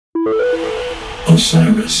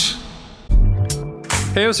Osiris.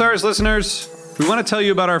 Hey Osiris listeners, we want to tell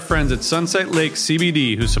you about our friends at Sunset Lake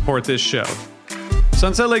CBD who support this show.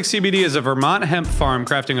 Sunset Lake CBD is a Vermont hemp farm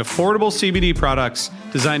crafting affordable CBD products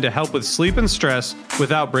designed to help with sleep and stress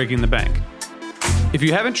without breaking the bank. If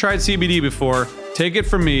you haven't tried CBD before, take it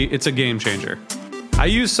from me, it's a game changer. I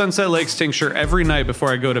use Sunset Lake's tincture every night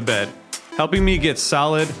before I go to bed, helping me get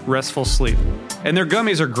solid, restful sleep. And their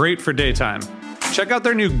gummies are great for daytime. Check out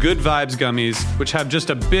their new Good Vibes gummies, which have just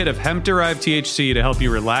a bit of hemp-derived THC to help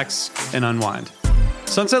you relax and unwind.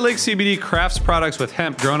 Sunset Lake CBD crafts products with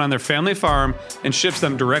hemp grown on their family farm and ships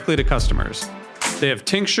them directly to customers. They have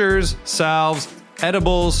tinctures, salves,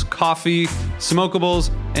 edibles, coffee,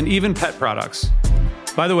 smokables, and even pet products.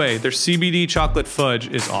 By the way, their CBD chocolate fudge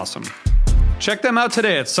is awesome. Check them out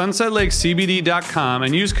today at sunsetlakecbd.com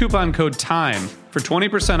and use coupon code TIME for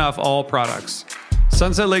 20% off all products.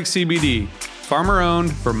 Sunset Lake CBD.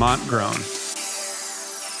 Farmer-owned, Vermont-grown.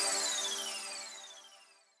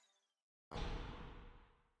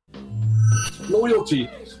 Loyalty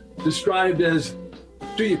described as,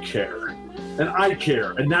 do you care? And I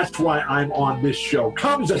care, and that's why I'm on this show.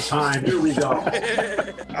 Comes a time, here we go.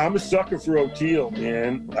 I'm a sucker for O'Teal,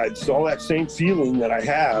 man. I saw that same feeling that I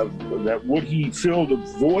have, that would he filled a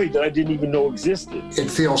void that I didn't even know existed.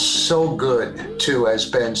 It feels so good to, as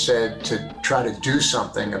Ben said, to try to do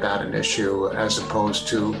something about an issue as opposed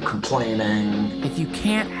to complaining. If you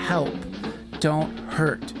can't help, don't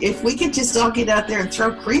hurt. If we could just all get out there and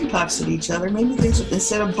throw cream puffs at each other, maybe things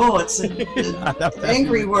instead of bullets and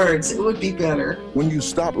angry words, it would be better. When you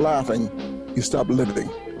stop laughing, you stop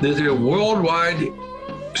living. There's a worldwide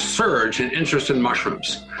surge in interest in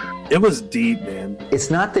mushrooms. It was deep, man.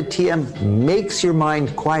 It's not that TM makes your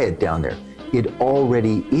mind quiet down there. It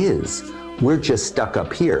already is. We're just stuck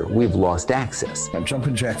up here. We've lost access.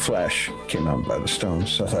 Jumpin' Jack Flash came out by the Stones.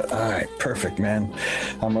 So I thought, all right, perfect, man.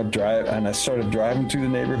 I'm gonna drive, and I started driving through the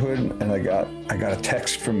neighborhood, and I got a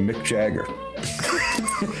text from Mick Jagger.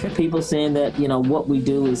 People saying that, you know, what we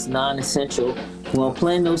do is non-essential. Well,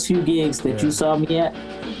 playing those few gigs that you saw me at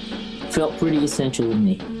felt pretty essential to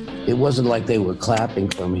me. It wasn't like they were clapping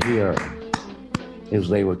from here. It was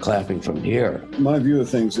they were clapping from here. My view of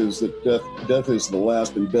things is that death is the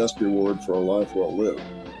last and best reward for a life well lived.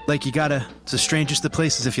 Like it's the strangest of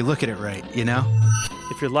places if you look at it right, you know?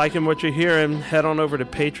 If you're liking what you're hearing, head on over to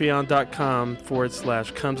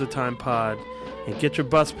patreon.com/comesatimepod and get your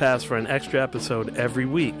bus pass for an extra episode every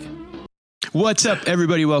week. What's up,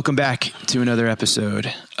 everybody? Welcome back to another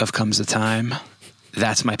episode of Comes a Time.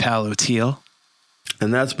 That's my pal O'Teal.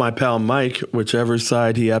 And that's my pal Mike, whichever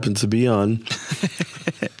side he happens to be on.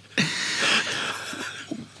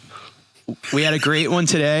 We had a great one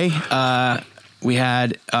today. We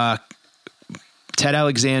had Ted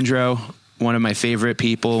Alexandro, one of my favorite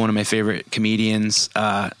people, one of my favorite comedians.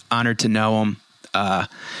 Honored to know him.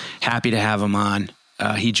 Happy to have him on.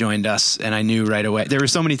 He joined us, and I knew right away. There were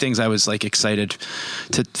so many things I was like excited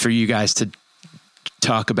for you guys to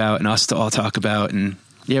talk about and us to all talk about, and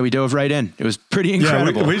yeah, we dove right in. It was pretty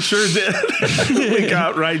incredible. Yeah, we sure did. We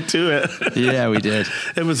got right to it. Yeah, we did.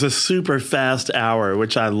 It was a super fast hour,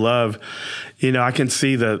 which I love. You know, I can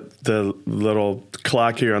see the little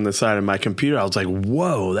clock here on the side of my computer. I was like,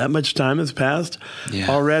 whoa, that much time has passed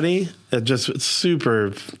already? It's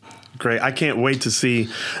super great. I can't wait to see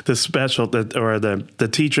the special the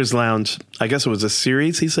Teachers Lounge. I guess it was a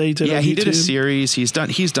series he said he did. Yeah, he did a series. He's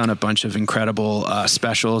done a bunch of incredible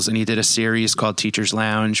specials, and he did a series called Teachers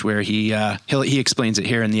Lounge where he explains it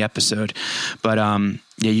here in the episode. But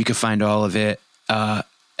yeah, you can find all of it.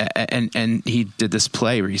 And he did this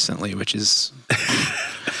play recently, which is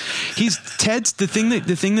Ted's the thing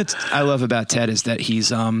that I love about Ted is that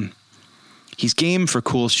he's game for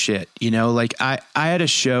cool shit. You know, like I had a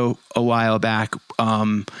show a while back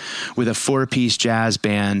with a 4-piece jazz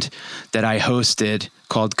band that I hosted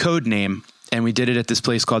called Codename. And we did it at this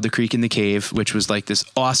place called The Creek in the Cave, which was like this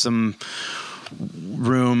awesome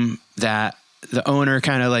room that the owner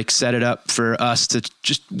kind of like set it up for us to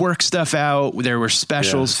just work stuff out. There were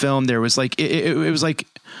specials filmed. There was like, it was like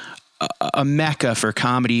a mecca for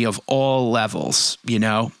comedy of all levels, you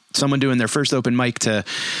know? Someone doing their first open mic to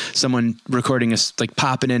someone recording like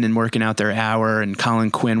popping in and working out their hour, and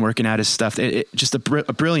Colin Quinn working out his stuff. Just a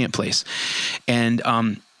brilliant place. And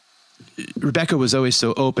Rebecca was always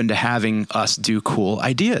so open to having us do cool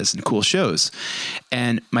ideas and cool shows.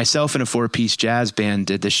 And myself and a 4-piece jazz band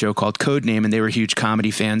did this show called Codename, and they were huge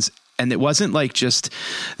comedy fans. And it wasn't like just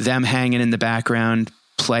them hanging in the background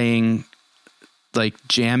playing, like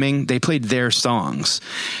jamming. They played their songs,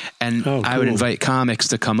 and I would invite comics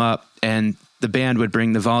to come up, and the band would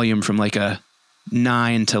bring the volume from like a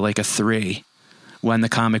 9 to like a 3 when the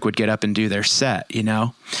comic would get up and do their set, you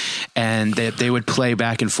know, and they would play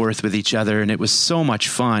back and forth with each other. And it was so much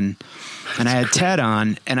fun. And I had Ted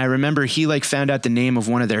on, and I remember he like found out the name of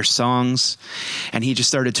one of their songs, and he just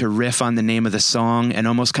started to riff on the name of the song, and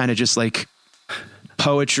almost kind of just like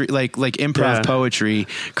poetry, like improv poetry,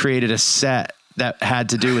 created a set that had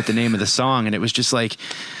to do with the name of the song. And it was just like,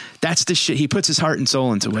 that's the shit. He puts his heart and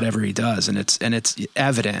soul into whatever he does, and it's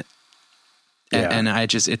evident. And I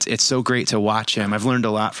just, it's so great to watch him. I've learned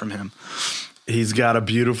a lot from him. He's got a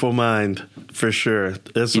beautiful mind, for sure.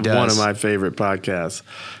 This is one of my favorite podcasts.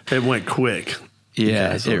 It went quick.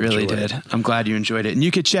 Yeah, it really did. I'm glad you enjoyed it. And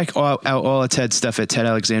you could check out all of Ted's stuff at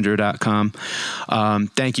tedalexandro.com.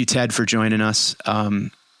 Thank you, Ted, for joining us.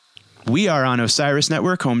 We are on Osiris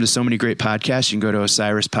Network, home to so many great podcasts. You can go to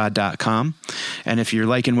osirispod.com. And if you're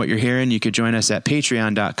liking what you're hearing, you could join us at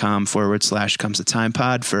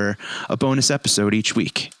patreon.com/comes-a-time-pod for a bonus episode each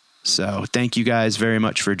week. So thank you guys very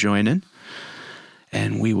much for joining,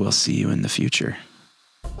 and we will see you in the future.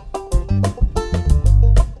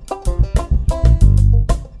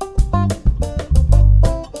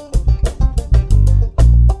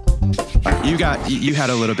 You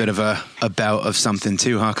had a little bit of a bout of something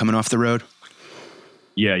too, huh? Coming off the road.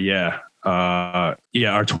 Yeah. Our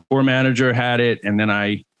tour manager had it, and then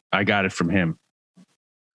I got it from him.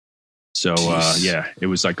 So it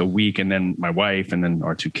was like a week, and then my wife, and then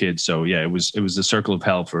our 2 kids. So yeah, it was the circle of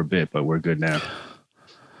hell for a bit, but we're good now.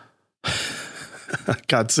 I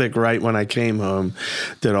got sick right when I came home.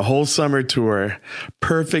 Did a whole summer tour,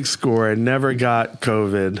 perfect score, never got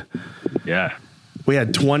COVID. Yeah. We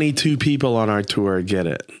had 22 people on our tour get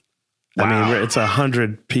it. Wow. I mean, it's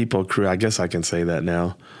 100 people crew. I guess I can say that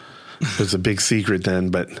now. It was a big secret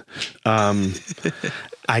then, but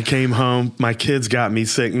I came home. My kids got me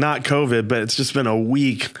sick. Not COVID, but it's just been a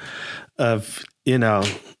week of,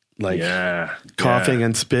 coughing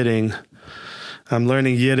and spitting. I'm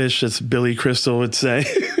learning Yiddish, as Billy Crystal would say.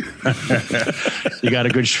 You got a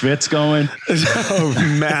good schwitz going? Oh,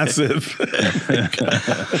 massive.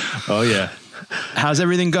 Oh, yeah. How's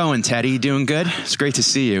everything going, Teddy? You doing good? It's great to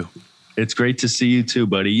see you. It's great to see you too,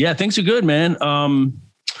 buddy. Yeah, things are good, man.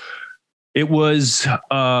 It was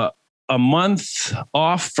a month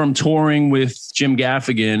off from touring with Jim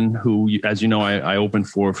Gaffigan, who, as you know, I opened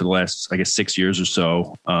for the last, I guess, 6 years or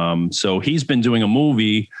so. So he's been doing a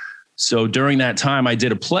movie. So during that time, I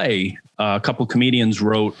did a play. A couple comedians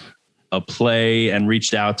wrote a play and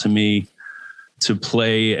reached out to me to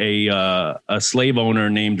play a slave owner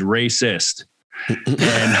named Racist.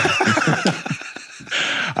 And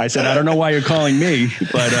I said, I don't know why you're calling me,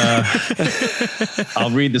 but I'll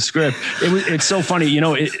read the script. It's so funny.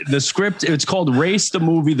 The script, it's called Race, the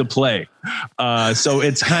Movie, the Play. So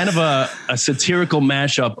it's kind of a satirical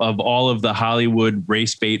mashup of all of the Hollywood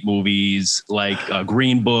race bait movies, like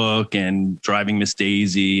Green Book and Driving Miss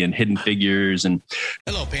Daisy and Hidden Figures. And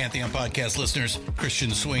hello, Pantheon podcast listeners. Christian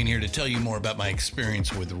Swain here to tell you more about my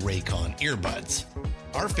experience with Raycon earbuds.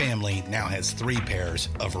 Our family now has 3 pairs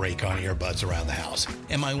of Raycon earbuds around the house,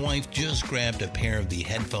 and my wife just grabbed a pair of the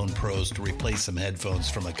Headphone Pros to replace some headphones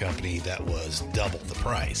from a company that was double the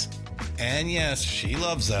price. And yes, she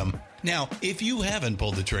loves them. Now, if you haven't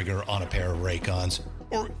pulled the trigger on a pair of Raycons,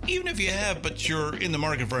 or even if you have, but you're in the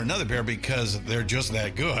market for another pair because they're just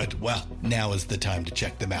that good, well, now is the time to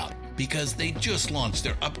check them out, because they just launched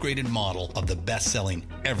their upgraded model of the best-selling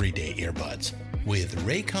everyday earbuds. With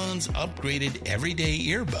Raycon's upgraded everyday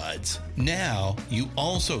earbuds, now you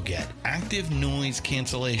also get active noise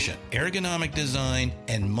cancellation, ergonomic design,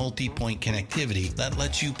 and multi-point connectivity that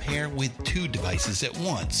lets you pair with 2 devices at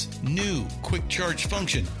once. New quick charge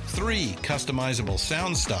function, 3 customizable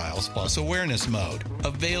sound styles, plus awareness mode.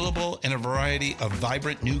 Available in a variety of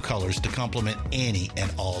vibrant new colors to complement any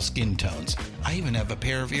and all skin tones. I even have a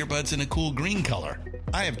pair of earbuds in a cool green color.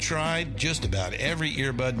 I have tried just about every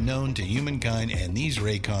earbud known to humankind, and these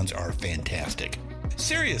Raycons are fantastic.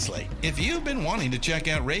 Seriously, if you've been wanting to check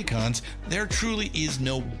out Raycons, there truly is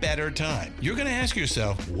no better time. You're going to ask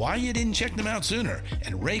yourself why you didn't check them out sooner,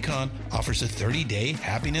 and Raycon offers a 30-day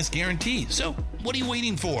happiness guarantee. So what are you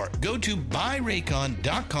waiting for? Go to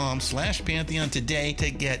buyraycon.com/Pantheon today to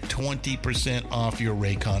get 20% off your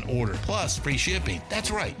Raycon order, plus free shipping. That's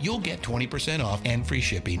right, you'll get 20% off and free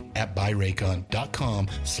shipping at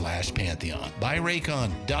buyraycon.com/Pantheon.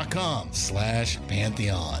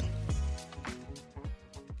 buyraycon.com/Pantheon.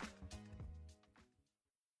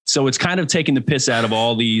 So it's kind of taking the piss out of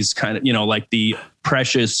all these kind of, like the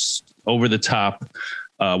precious, over-the-top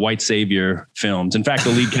white savior films. In fact, the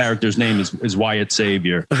lead character's name is Wyatt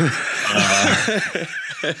Savior.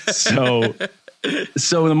 So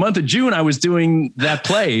So in the month of June, I was doing that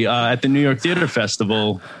play at the New York Theater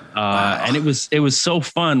Festival. And it was so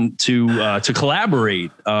fun to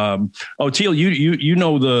collaborate. Teal, you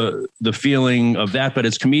know the feeling of that, but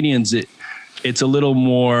as comedians, it's a little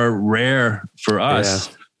more rare for us.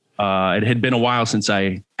 Yeah. It had been a while since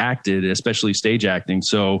I acted, especially stage acting.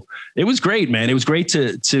 So it was great, man. It was great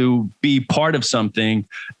to be part of something.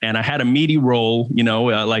 And I had a meaty role,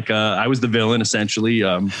 I was the villain essentially.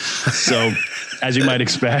 So as you might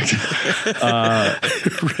expect,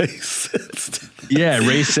 racist. Yeah,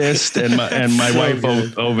 racist and my so wife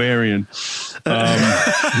ovarian.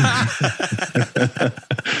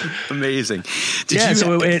 Amazing.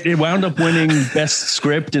 So it wound up winning Best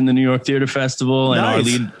Script in the New York Theater Festival,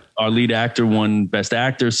 and our lead actor won Best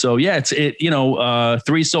Actor. So yeah, it's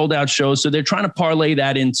 3 sold out shows. So they're trying to parlay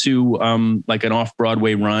that into like an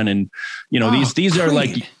off-Broadway run, and these are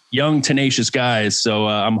like young, tenacious guys. So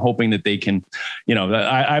I'm hoping that they can,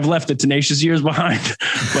 I've left the tenacious years behind,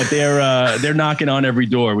 but they're knocking on every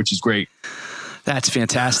door, which is great. That's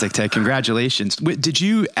fantastic, Ted. Congratulations. Did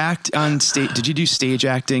you act on stage? Did you do stage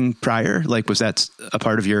acting prior? Like, was that a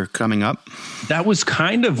part of your coming up? That was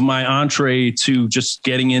kind of my entree to just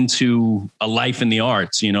getting into a life in the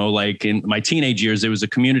arts. Like in my teenage years, there was a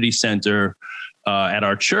community center at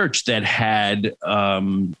our church that had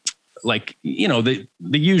the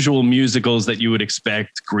usual musicals that you would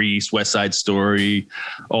expect: Grease, West Side Story,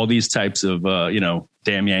 all these types of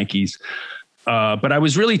Damn Yankees. But I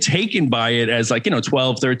was really taken by it as 12,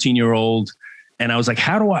 13-year-old. And I was like,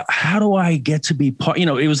 how do I get to be part,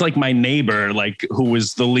 it was like my neighbor, who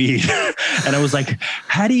was the lead. And I was like,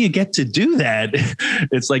 how do you get to do that?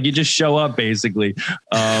 It's like, you just show up basically.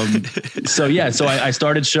 So I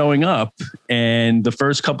started showing up, and the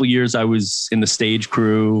first couple of years I was in the stage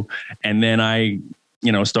crew, and then I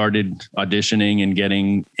started auditioning and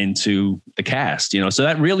getting into the cast, so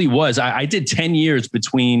that really was, I did 10 years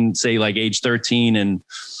between say like age 13 and,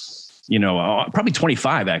 probably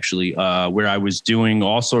 25 actually, where I was doing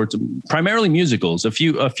all sorts of primarily musicals, a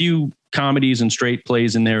few comedies and straight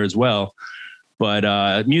plays in there as well.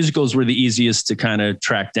 But musicals were the easiest to kind of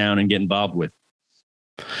track down and get involved with.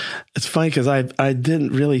 It's funny because I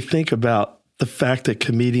didn't really think about the fact that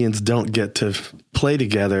comedians don't get to play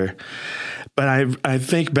together. But I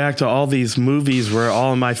think back to all these movies where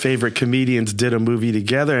all of my favorite comedians did a movie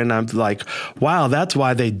together, and I'm like, wow, that's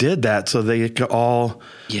why they did that, so they could all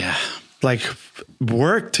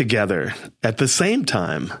work together at the same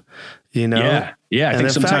time, Yeah. I think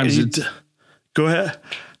sometimes go ahead.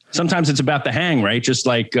 Sometimes it's about the hang, right? Just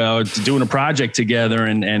like doing a project together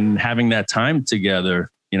and having that time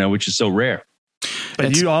together, which is so rare.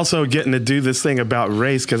 But you also getting to do this thing about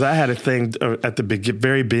race, because I had a thing at the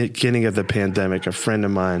very beginning of the pandemic, a friend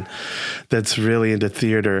of mine that's really into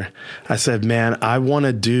theater. I said, man, I want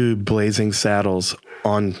to do Blazing Saddles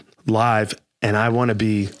on live, and I want to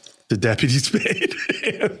be the Deputy Spade.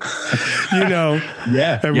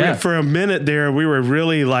 For a minute there, we were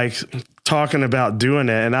really talking about doing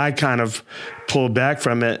it, and I kind of pulled back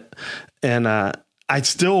from it. And I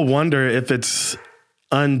still wonder if it's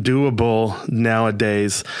undoable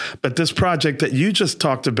nowadays, but this project that you just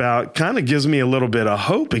talked about kind of gives me a little bit of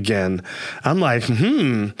hope again. I'm like,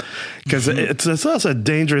 because it's such a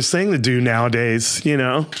dangerous thing to do nowadays,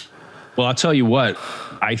 Well, I'll tell you what,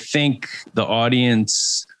 I think the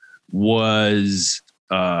audience was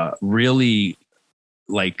really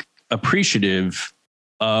appreciative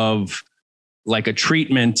of a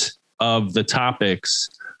treatment of the topics,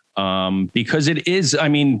 because it is,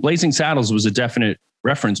 Blazing Saddles was a definite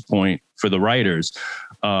reference point for the writers.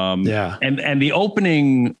 And the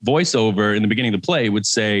opening voiceover in the beginning of the play would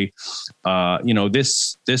say,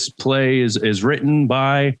 this play is written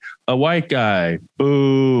by a white guy,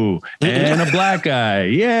 boo, and a black guy,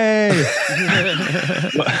 yay.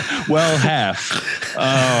 Well, half.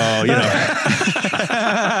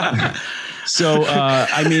 So,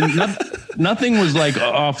 nothing was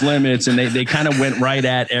off limits, and they kind of went right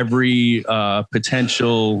at every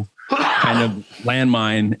potential kind of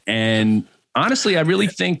landmine. And honestly, I really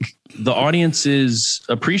think the audiences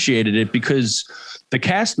appreciated it, because the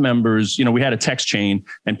cast members, we had a text chain,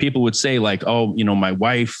 and people would say my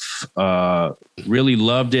wife really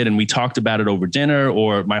loved it, and we talked about it over dinner,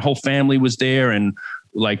 or my whole family was there, and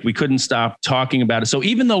we couldn't stop talking about it. So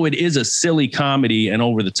even though it is a silly comedy and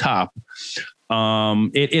over the top,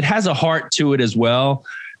 it has a heart to it as well.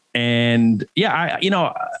 And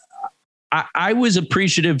I was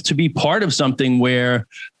appreciative to be part of something where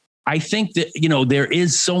I think that, there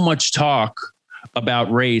is so much talk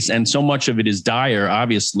about race, and so much of it is dire,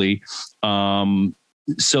 obviously.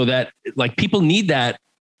 So that people need that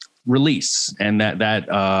release and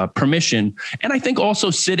that permission. And I think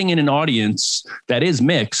also sitting in an audience that is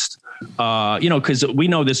mixed, because we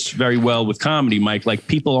know this very well with comedy, Mike, like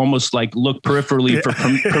people almost like look peripherally for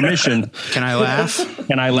permission. Can I laugh?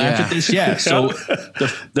 Can I laugh at this? Yeah. So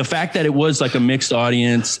the fact that it was like a mixed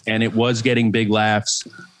audience and it was getting big laughs,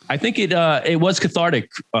 I think it was cathartic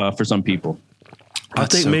for some people. I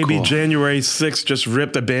think maybe cool. January 6th just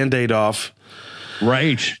ripped the Band-Aid off.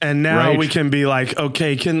 Right. And now we can be like,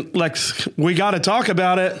 okay, we got to talk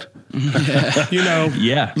about it.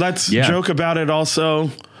 Let's joke about it also.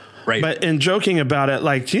 Right. But in joking about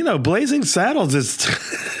it, Blazing Saddles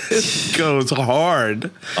it goes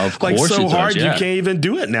hard. Of course so hard does, you can't even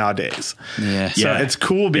do it nowadays. Yeah. So it's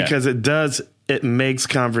cool because it makes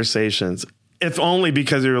conversations. If only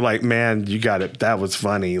because you were like, man, you got it. That was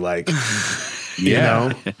funny. Like,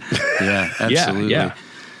 yeah, absolutely. Yeah.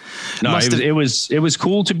 No, it was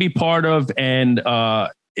cool to be part of. And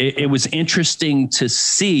it was interesting to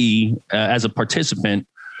see as a participant,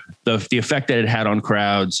 the effect that it had on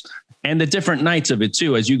crowds and the different nights of it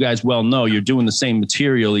too. As you guys well know, you're doing the same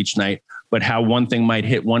material each night, but how one thing might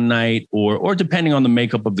hit one night or depending on the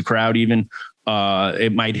makeup of the crowd, even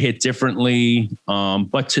it might hit differently.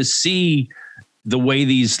 But to see the way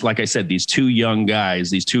these, like I said, these two young guys,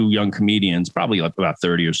 these two young comedians, probably like about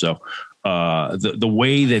 30 or so, the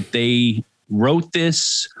way that they wrote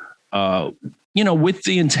this, with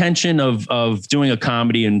the intention of doing a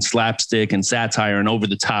comedy and slapstick and satire and over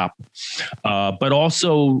the top. But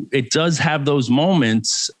also it does have those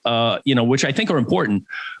moments, which I think are important,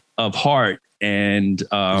 of heart and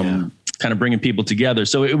kind of bringing people together.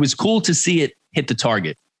 So it was cool to see it hit the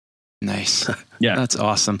target. Nice. Yeah. That's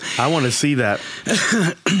awesome. I want to see that.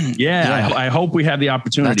 I hope we have the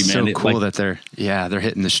opportunity, That's man. So cool that they're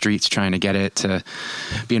hitting the streets trying to get it to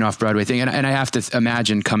be an off-Broadway thing. And I have to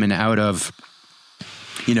imagine coming out of,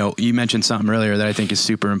 you mentioned something earlier that I think is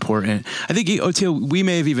super important. I think, Oteil, we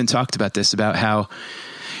may have even talked about this, about how,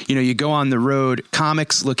 you go on the road,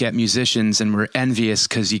 comics look at musicians and we're envious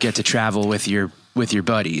because you get to travel with your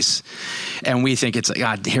buddies. And we think it's like,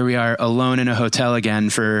 God, here we are alone in a hotel again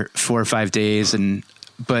for 4 or 5 days.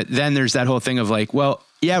 But then there's that whole thing of like, well,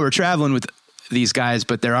 yeah, we're traveling with these guys,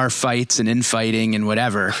 but there are fights and infighting and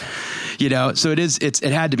whatever, so it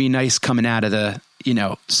had to be nice coming out of the,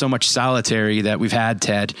 so much solitary that we've had,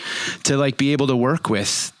 Ted, to like be able to work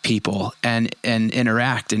with people and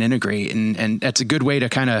interact and integrate. And that's a good way to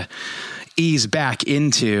kind of ease back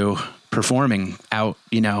into performing out,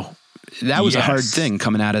 that was a hard thing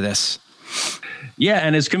coming out of this. Yeah.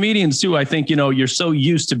 And as comedians too, I think, you're so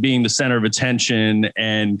used to being the center of attention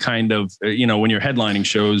and kind of, when you're headlining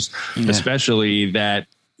shows, especially that,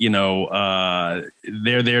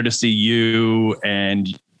 they're there to see you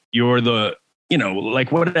and you're the,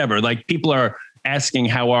 like whatever, like people are asking,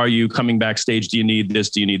 how are you coming backstage? Do you need this?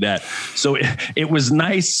 Do you need that? So it was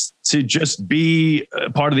nice to just be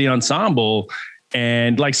part of the ensemble.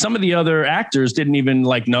 And like some of the other actors didn't even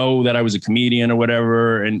like know that I was a comedian or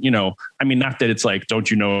whatever. And, not that it's like,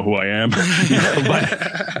 don't you know who I am?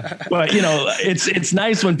 but it's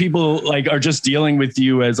nice when people like are just dealing with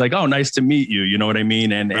you as like, oh, nice to meet you. You know what I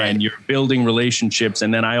mean? And you're building relationships.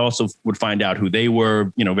 And then I also would find out who they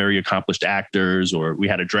were, very accomplished actors, or we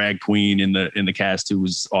had a drag queen in the cast who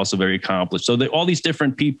was also very accomplished. So all these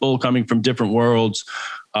different people coming from different worlds.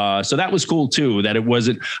 So that was cool too, that it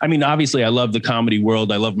wasn't, obviously I love the comedy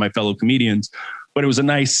world. I love my fellow comedians, but it was a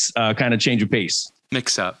nice kind of change of pace.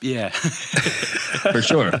 Mix up. Yeah. For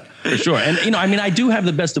sure. And, I do have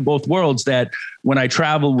the best of both worlds, that when I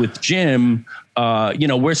travel with Jim,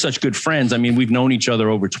 we're such good friends. We've known each other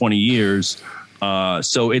over 20 years.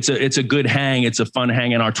 So it's a good hang. It's a fun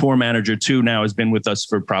hang. And our tour manager too now has been with us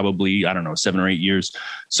for probably, 7 or 8 years.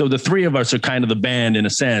 So the three of us are kind of the band in a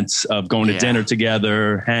sense of going to dinner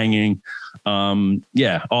together, hanging,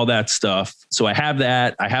 all that stuff. So I have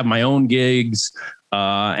that. I have my own gigs.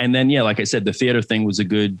 And then, like I said, the theater thing was a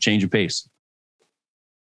good change of pace.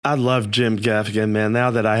 I love Jim Gaffigan, man. Now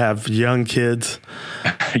that I have young kids,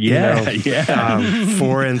 4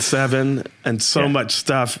 and 7, and so much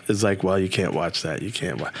stuff is like, well, you can't watch that. You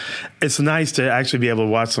can't watch. It's nice to actually be able to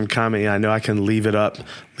watch some comedy. I know I can leave it up,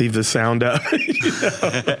 leave the sound up.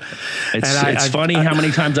 It's funny how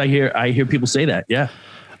many times I hear people say that. Yeah.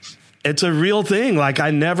 It's a real thing. Like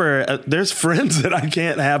there's friends that I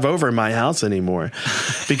can't have over in my house anymore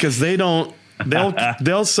because they'll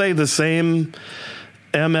say the same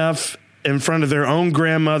MF in front of their own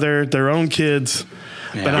grandmother, their own kids,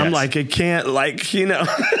 But I'm like, it can't, like, you know,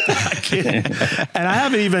 I can't. And I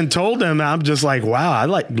haven't even told him. I'm just like, wow, I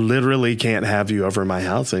like literally can't have you over my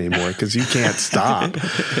house anymore because you can't stop.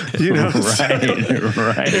 You know,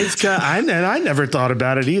 right. It's and I never thought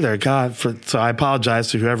about it either. God, so I apologize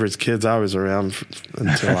to whoever's kids I was around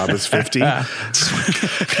until I was 50.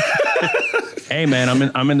 Hey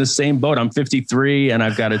man, I'm in the same boat. I'm 53 and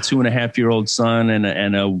I've got a 2.5-year-old son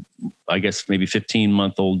and a I guess maybe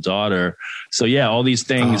 15-month-old daughter. So yeah, all these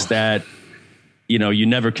things that, you know, you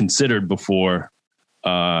never considered before.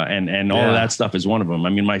 And all of that stuff is one of them. I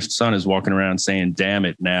mean, my son is walking around saying, damn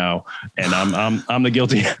it now. And I'm the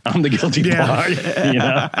guilty part. You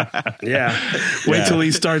know? Wait till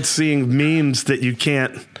he starts seeing memes that you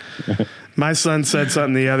can't. My son said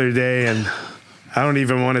something the other day and I don't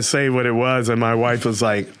even want to say what it was. And my wife was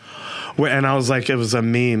like, and I was like, it was a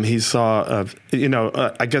meme. He saw,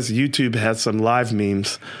 I guess YouTube has some live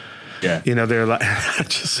memes. Yeah. You know, they're like,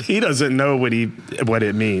 he doesn't know what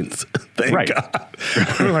it means. Thank God.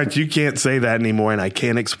 We're like, you can't say that anymore. And I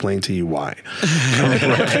can't explain to you why.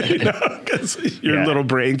 Because your little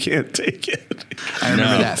brain can't take it. I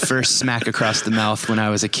remember that first smack across the mouth when I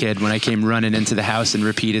was a kid, when I came running into the house and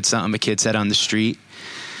repeated something a kid said on the street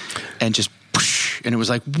and just, and it was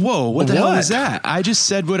like, whoa, what the hell is that? I just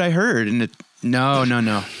said what I heard. And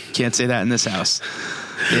no. Can't say that in this house.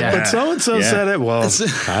 Yeah. But so-and-so said it. Well,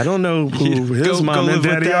 I don't know who his mom and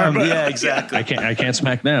daddy are. But yeah, exactly. I can't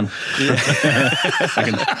smack them.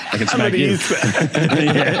 I can smack you.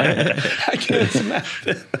 I can't smack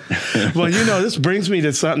them. Well, you know, this brings me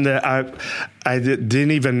to something that I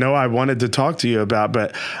didn't even know I wanted to talk to you about,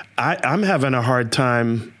 but I'm having a hard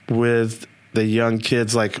time with the young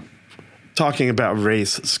kids, like, talking about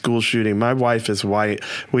race, school shooting. My wife is white.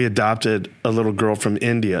 We adopted a little girl from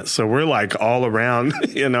India. So we're like all around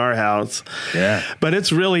in our house. Yeah. But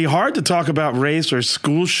it's really hard to talk about race or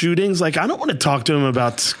school shootings. Like, I don't want to talk to him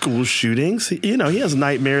about school shootings. You know, he has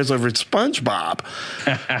nightmares over SpongeBob.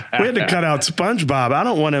 We had to cut out SpongeBob. I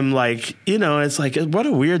don't want him, like, you know, it's like, what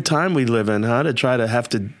a weird time we live in, huh? To try to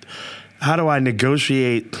how do I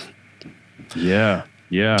negotiate? Yeah.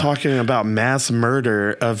 Yeah. Talking about mass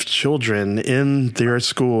murder of children in their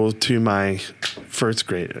school to my first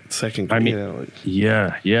grade, second grade. I mean,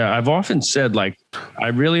 yeah. I've often said, like, I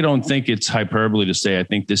really don't think it's hyperbole to say I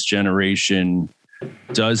think this generation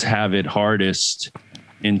does have it hardest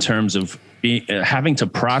in terms of having to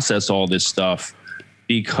process all this stuff,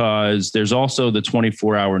 because there's also the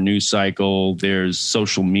 24-hour news cycle. There's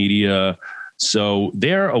social media. So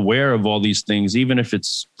they're aware of all these things, even if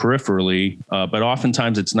it's peripherally, but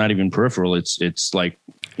oftentimes it's not even peripheral. It's like,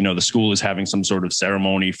 you know, the school is having some sort of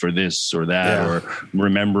ceremony for this or that, or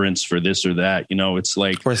remembrance for this or that. You know, it's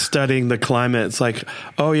like we're studying the climate. It's like,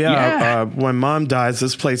 oh when mom dies,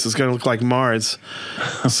 this place is going to look like Mars.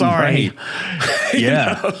 Sorry.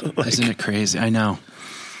 Yeah. Like, isn't it crazy? I know.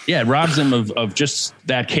 Yeah. It robs them of just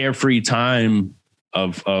that carefree time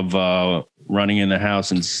of running in the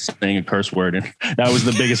house and saying a curse word. And that was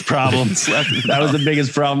the biggest problem. That was the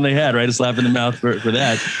biggest problem they had, right? A slap in the mouth for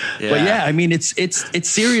that. Yeah. But yeah, I mean, it's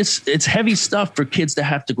serious. It's heavy stuff for kids to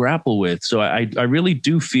have to grapple with. So I really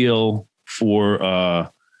do feel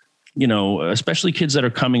for, you know, especially kids that are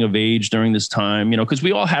coming of age during this time, you know, because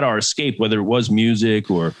we all had our escape, whether it was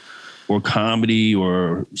music or comedy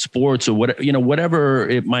or sports or whatever, you know, whatever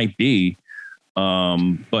it might be.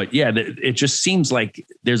 But yeah, it just seems like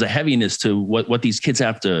there's a heaviness to what these kids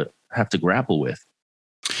have to grapple with.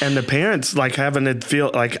 And the parents, like, having it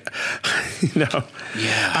feel like, you know,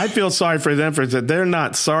 I feel sorry for them for that. They're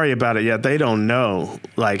not sorry about it yet. They don't know.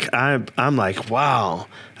 Like, I'm like, wow,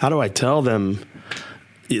 how do I tell them?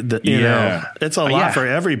 You know, it's a lot for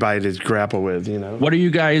everybody to grapple with, you know. What are you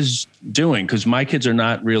guys doing? Because my kids are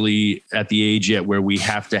not really at the age yet where we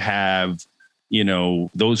have to have, you know,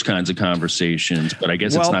 those kinds of conversations, but I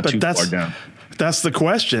guess it's not too far down. That's the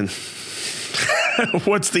question.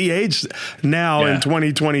 What's the age now in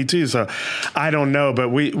 2022? So I don't know, but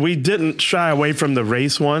we didn't shy away from the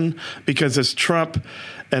race one because it's Trump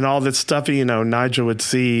and all this stuff, you know, Nigel would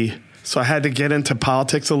see. So I had to get into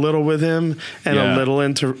politics a little with him and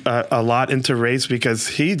a lot into race because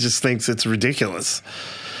he just thinks it's ridiculous.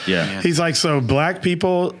 Yeah. He's like, so black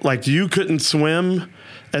people, like, you couldn't swim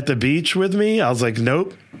at the beach with me? I was like,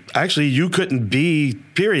 nope. Actually, you couldn't be,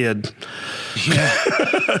 period. Yeah.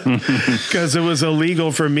 Because it was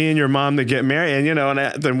illegal for me and your mom to get married. And, you know,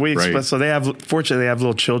 and then we express, so fortunately, they have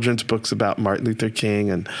little children's books about Martin Luther King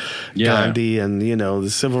and Gandhi and, you know, the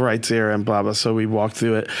civil rights era and blah, blah. So we walked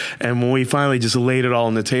through it. And when we finally just laid it all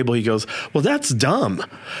on the table, he goes, well, that's dumb.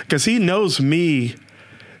 Because he knows me.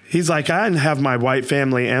 He's like, I have my white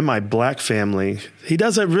family and my black family. He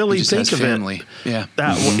doesn't really think of family. It.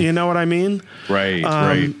 Yeah. You know what I mean? Right,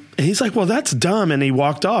 right. He's like, well, that's dumb. And he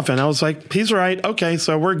walked off. And I was like, he's right. Okay,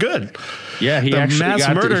 so we're good. Yeah, he the actually mass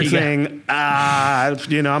got murder to, thing,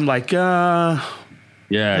 I'm like, Yeah.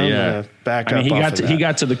 Back I mean, up. he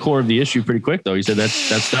got to the core of the issue pretty quick, though. He said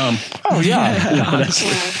that's dumb. Oh yeah,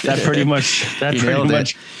 that pretty much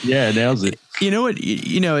nails it. You know what?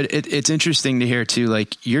 It's interesting to hear too.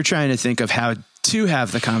 Like, you're trying to think of how to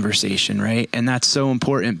have the conversation, right? And that's so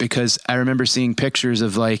important, because I remember seeing pictures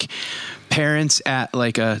of like parents at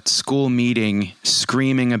like a school meeting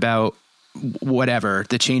screaming about whatever,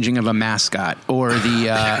 the changing of a mascot or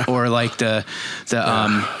the or like the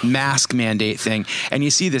mask mandate thing, and you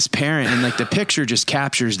see this parent and like the picture just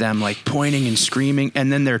captures them like pointing and screaming,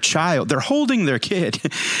 and then they're holding their kid,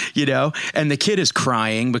 and the kid is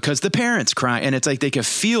crying because the parent's crying, and it's like they could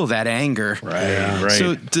feel that anger. Right.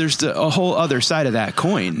 So there's a whole other side of that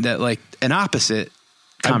coin, that like an opposite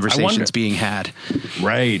conversation's being had.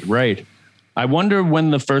 Right. I wonder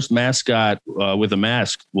when the first mascot with a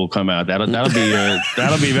mask will come out. That'll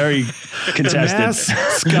be very contested.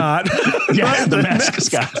 Mascot. Yeah, the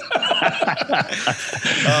mascot.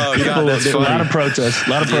 Oh, God, that's a funny. lot of protests.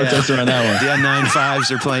 Around that one. The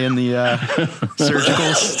N95s are playing the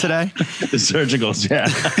surgicals today. The surgicals, yeah.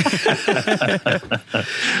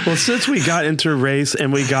 Well, since we got into race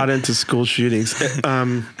and we got into school shootings,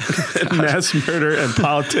 mass murder and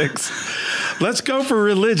politics, let's go for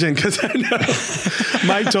religion, because I know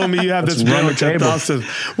Mike told me you have this real Catholicism.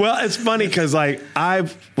 Well, it's funny because like I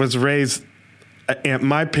was raised, and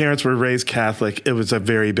my parents were raised Catholic. It was a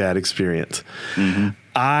very bad experience. Mm-hmm.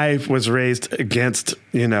 I was raised against,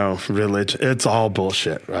 religion. It's all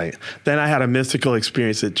bullshit, right? Then I had a mystical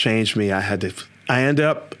experience that changed me. I ended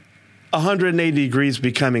up 180 degrees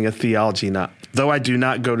becoming a theology nut. Though I do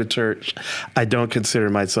not go to church, I don't consider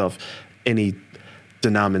myself any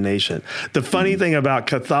denomination. The funny thing about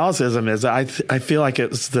Catholicism is I feel like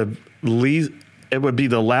it's the least. It would be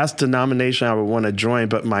the last denomination I would want to join,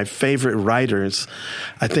 but my favorite writers,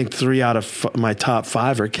 I think 3 out of my top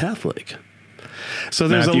 5 are Catholic. So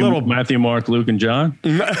there's Matthew, Mark, Luke, and John.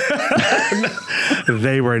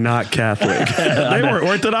 They were not Catholic. They were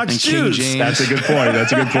Orthodox Jews. That's a good point.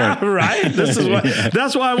 Right? This is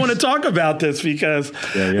that's why I want to talk about this, because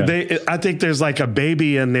I think there's like a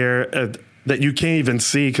baby in there that you can't even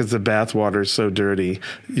see because the bathwater is so dirty,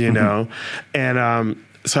 and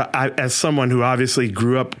so as someone who obviously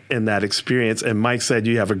grew up in that experience, and Mike said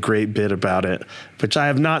you have a great bit about it, which I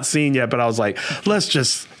have not seen yet, but I was like, let's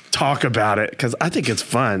just talk about it, because I think it's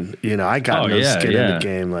fun. I got skin in the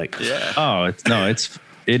game.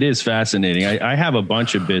 It is fascinating. I have a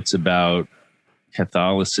bunch of bits about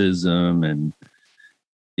Catholicism and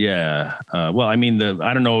well, I mean,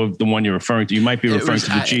 I don't know the one you're referring to. You might be referring to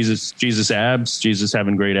the Jesus abs, Jesus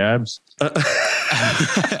having great abs.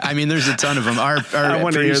 I mean, there's a ton of them. Our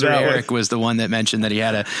producer Eric was the one that mentioned that you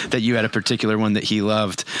had a particular one that he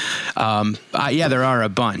loved. There are a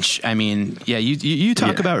bunch. I mean, you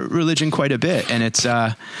talk about religion quite a bit, and it's.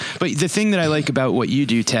 But the thing that I like about what you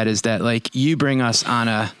do, Ted, is that like you bring us on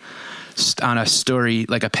a story,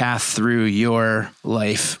 like a path through your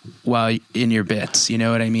life while in your bits, you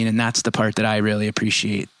know what I mean? And that's the part that I really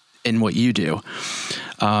appreciate in what you do.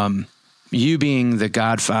 You being the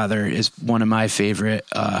Godfather is one of my favorite,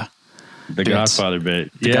 the bits. Godfather bit.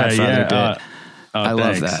 Godfather bit. I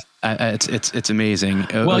love that. It's amazing.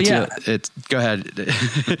 Well, go ahead.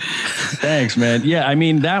 Thanks, man. Yeah, I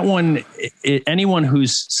mean that one. Anyone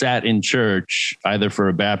who's sat in church, either for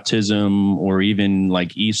a baptism or even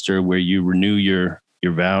like Easter, where you renew your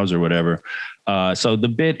vows or whatever. So the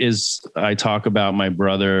bit is, I talk about my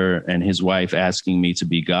brother and his wife asking me to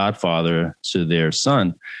be godfather to their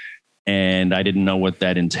son, and I didn't know what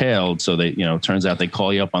that entailed. So they, turns out they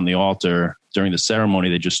call you up on the altar during the ceremony.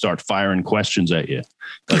 They just start firing questions at you.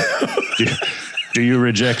 Like, do you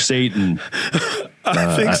reject Satan?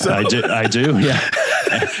 I think so. I do. Yeah.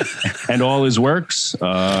 And all his works.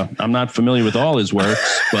 I'm not familiar with all his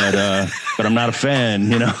works, but I'm not a fan,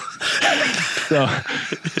 So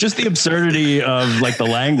just the absurdity of like the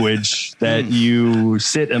language that you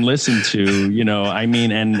sit and listen to, I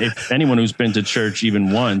mean, and if anyone who's been to church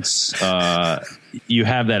even once, you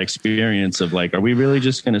have that experience of like, are we really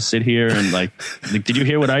just going to sit here and like, did you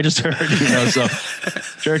hear what I just heard? So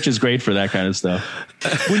church is great for that kind of stuff.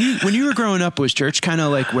 When you were growing up, was church kind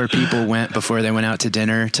of like where people went before they went out to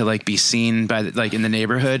dinner to like be seen by like in the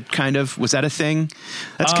neighborhood kind of? Was that a thing?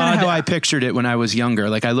 That's kind of how I pictured it when I was younger.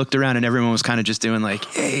 Like I looked around and everyone was kind of just doing like,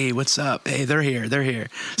 hey, what's up? Hey, they're here.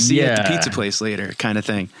 See you at the pizza place later kind of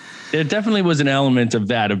thing. there definitely was an element of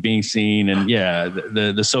that, of being seen, and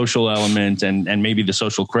the social element and maybe the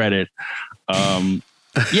social credit.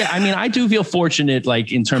 Yeah, I mean, I do feel fortunate,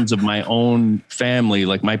 like in terms of my own family.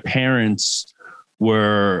 Like my parents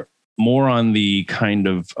were more on the kind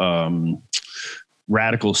of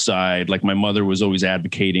radical side. Like my mother was always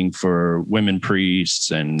advocating for women priests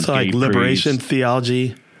and so like liberation priests.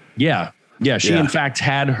 Theology. Yeah. She in fact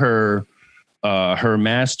had her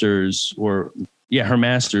master's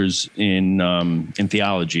in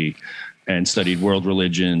theology, and studied world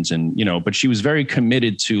religions, and but she was very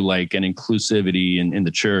committed to like an inclusivity in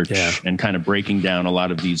the church, and kind of breaking down a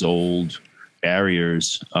lot of these old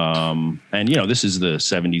barriers. And this is the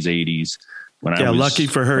 70s, 80s. When I was lucky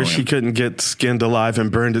for her, she couldn't get skinned alive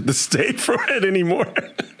and burned at the stake for it anymore.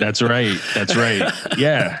 That's right.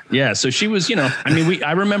 Yeah. So she was,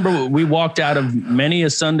 I remember we walked out of many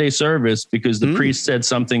a Sunday service because the priest said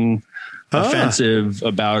something offensive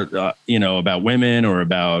about, about women or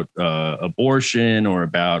about abortion or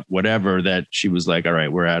about whatever, that she was like, all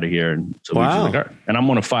right, we're out of here. And so we just like, all right. And I'm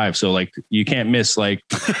one of 5. So like, you can't miss like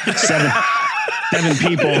 7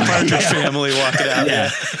 people. Partridge family walking out.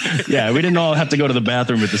 Yeah. We didn't all have to go to the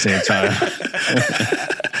bathroom at the same time.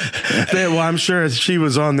 Well, I'm sure she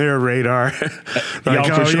was on their radar. Like,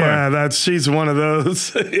 sure. She's one of those.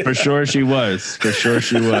 For sure she was.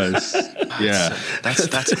 Yeah.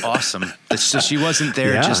 That's awesome. So she wasn't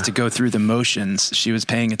there just to go through the motions. She was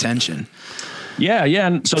paying attention. Yeah.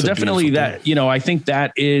 And so definitely that, I think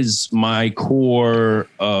that is my core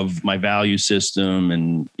of my value system.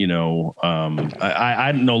 And,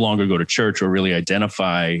 I no longer go to church or really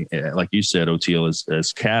identify, like you said, Oteil,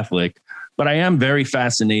 as Catholic, but I am very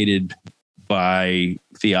fascinated by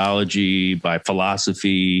theology, by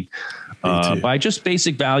philosophy, by just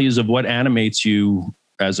basic values of what animates you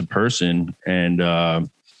as a person, and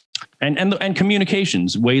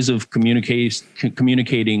communications, ways of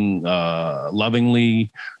communicating lovingly,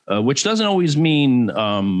 which doesn't always mean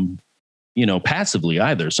passively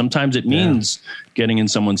either. Sometimes it means getting in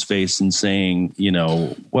someone's face and saying,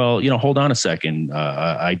 hold on a second,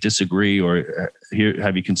 I disagree, or here,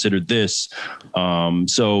 have you considered this?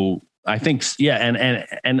 So I think,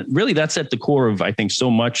 and really that's at the core of, I think,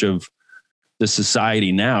 so much of the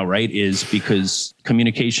society now, right, is because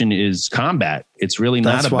communication is combat. It's really not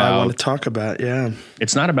about. That's why I want to talk about. Yeah,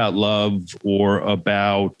 it's not about love or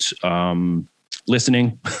about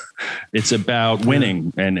listening. It's about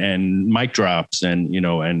winning and mic drops and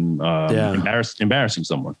embarrassing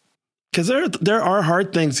someone. Because there are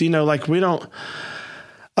hard things, like we don't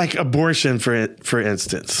like abortion for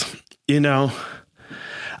instance.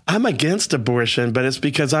 I'm against abortion, but it's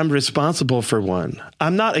because I'm responsible for one.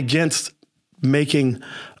 I'm not against making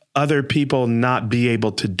other people not be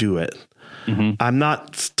able to do it. Mm-hmm. I'm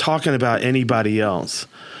not talking about anybody else.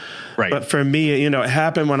 Right. But for me, it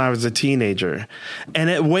happened when I was a teenager,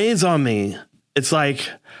 and it weighs on me. It's like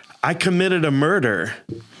I committed a murder.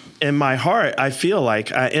 In my heart, I feel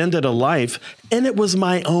like I ended a life, and it was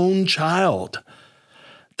my own child.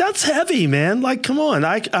 That's heavy, man. Like, come on.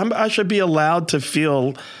 I should be allowed to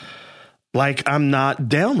feel like I'm not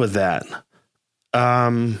down with that.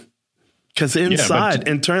 Because inside,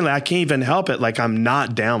 internally, I can't even help it. Like, I'm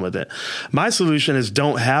not down with it. My solution is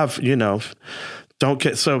don't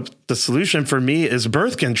get. So the solution for me is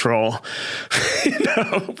birth control,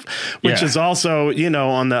 which is also,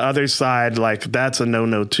 on the other side, like that's a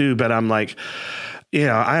no too. But I'm like,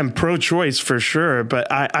 I am pro-choice for sure. But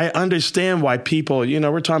I understand why people,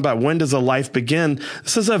 we're talking about when does a life begin?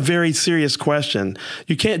 This is a very serious question.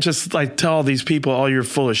 You can't just like tell these people, oh, you're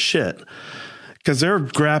full of shit. Because they're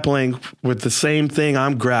grappling with the same thing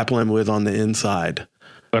I'm grappling with on the inside.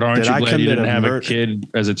 But aren't you glad you didn't have a kid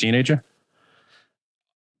as a teenager?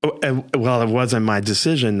 Well, it wasn't my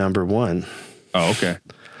decision, number one. Oh, okay.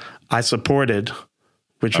 I supported,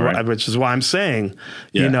 which is why I'm saying,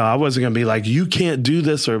 I wasn't going to be like, you can't do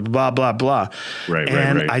this or blah, blah, blah.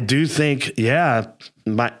 Right. I do think,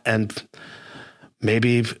 and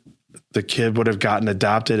maybe the kid would have gotten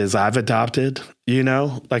adopted as I've adopted,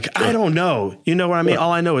 I don't know. You know what I mean?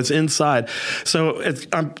 All I know is inside. So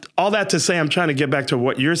all that to say, I'm trying to get back to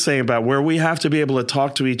what you're saying about where we have to be able to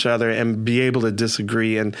talk to each other and be able to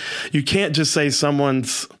disagree. And you can't just say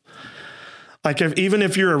someone's like, even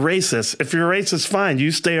if you're a racist, fine.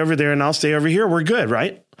 You stay over there and I'll stay over here. We're good,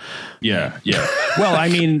 right? Yeah. Well, I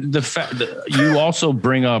mean, the fact that you also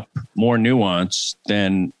bring up more nuance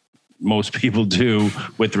than most people do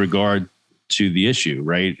with regard to the issue,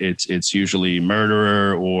 right? It's usually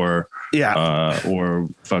murderer or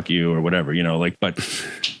fuck you or whatever, but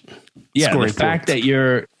the fact that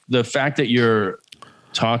you're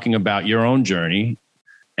talking about your own journey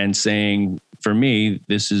and saying, for me,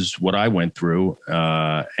 this is what I went through,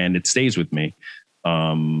 and it stays with me.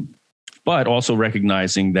 But also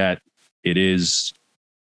recognizing that it is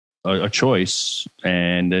a choice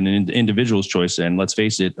and an individual's choice. And let's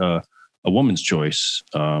face it, a woman's choice,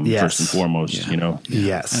 first and foremost, you know?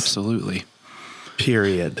 Yes, absolutely.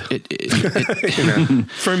 Period.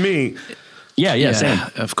 For me. Yeah. Same.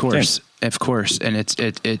 Of course.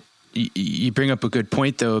 And you bring up a good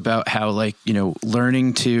point though, about how, like, you know,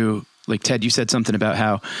 learning to, like, Ted, you said something about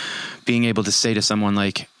how being able to say to someone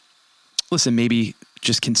like, listen, maybe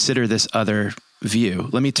just consider this other view.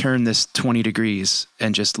 Let me turn this 20 degrees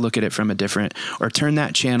and just look at it from a different, or turn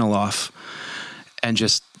that channel off and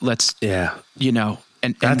just you know,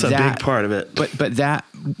 and that's and a big part of it. But that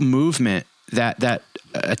movement, that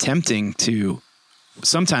attempting to,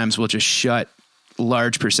 sometimes will just shut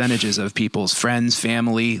large percentages of people's friends,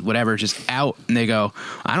 family, whatever, just out. And they go,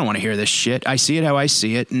 I don't want to hear this shit. I see it how I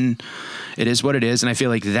see it. And it is what it is. And I feel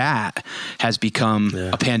like that has become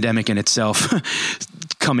a pandemic in itself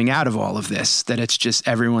coming out of all of this, that it's just,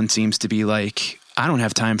 everyone seems to be like, I don't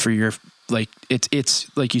have time for your, like,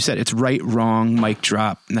 it's like you said, it's right, wrong, mic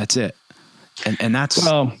drop, and that's it. And that's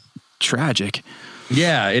tragic.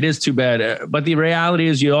 Yeah, it is too bad. But the reality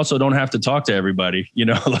is you also don't have to talk to everybody, you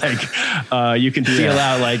know, like you can feel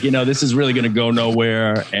out like, you know, this is really going to go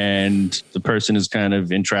nowhere and the person is kind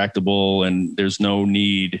of intractable and there's no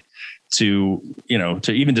need to, you know,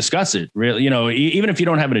 to even discuss it really, you know, even if you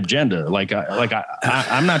don't have an agenda,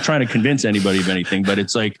 I'm not trying to convince anybody of anything, but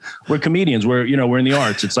it's like, we're comedians, we're in the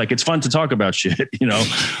arts. It's like, it's fun to talk about shit, you know,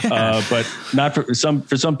 but not for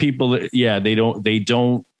some people. Yeah. They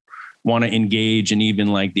don't want to engage in even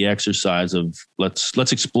like the exercise of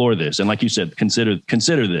let's explore this. And like you said,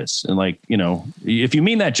 consider this. And like, you know, if you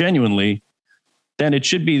mean that genuinely, then it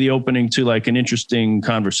should be the opening to like an interesting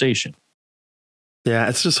conversation. Yeah.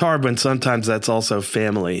 It's just hard when sometimes that's also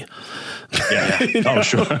family. Yeah. You know? Oh,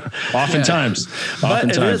 sure. Oftentimes. But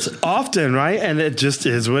it is often, right? And it just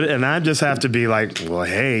is and I just have to be like, well,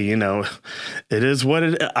 hey, you know, it is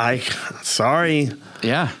what sorry.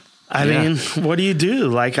 Yeah. I mean, what do you do?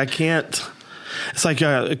 Like, I can't, it's like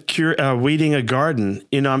weeding a garden.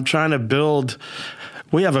 You know, I'm trying to build,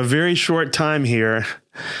 we have a very short time here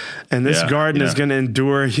and this garden is going to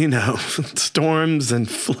endure, you know, storms and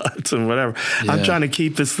floods and whatever. Yeah. I'm trying to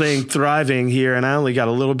keep this thing thriving here and I only got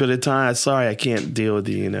a little bit of time. Sorry, I can't deal with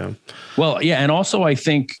you, you know? Well, yeah. And also I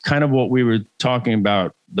think kind of what we were talking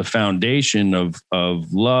about, the foundation of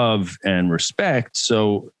love and respect.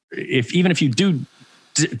 So even if you do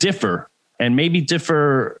differ and maybe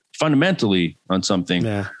differ fundamentally on something,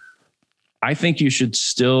 I think you should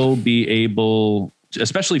still be able,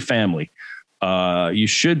 especially family, you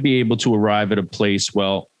should be able to arrive at a place,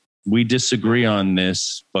 well, we disagree on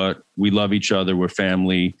this, but we love each other, we're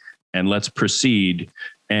family, and let's proceed.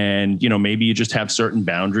 And, you know, maybe you just have certain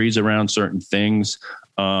boundaries around certain things.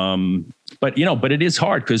 But it is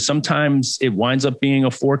hard because sometimes it winds up being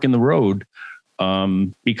a fork in the road,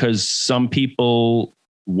 because some people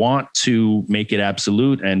want to make it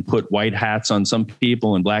absolute and put white hats on some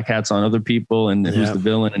people and black hats on other people and who's the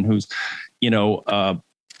villain and who's, you know,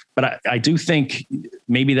 but I do think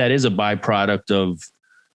maybe that is a byproduct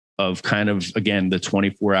of kind of, again, the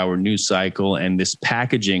 24-hour news cycle and this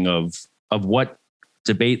packaging of what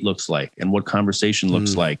debate looks like and what conversation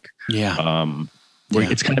looks like.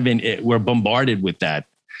 It's kind of we're bombarded with that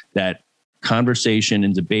conversation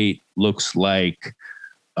and debate looks like,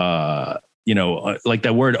 you know, like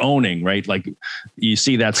that word owning, right? Like you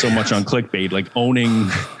see that so much on clickbait, like owning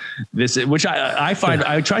this, which I find,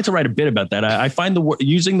 I tried to write a bit about that. I find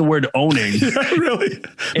using the word owning really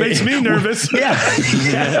makes me nervous.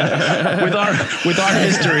 Yeah. With our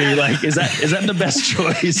history, like, is that the best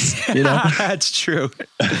choice? You know, that's true.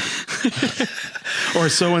 Or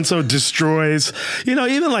so-and-so destroys, you know,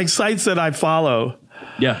 even like sites that I follow.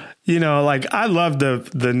 Yeah. You know, like I love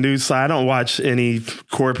the news side. I don't watch any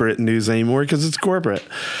corporate news anymore because it's corporate.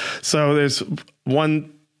 So there's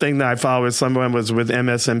one thing that I follow with someone was with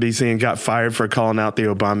MSNBC and got fired for calling out the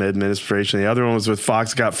Obama administration. The other one was with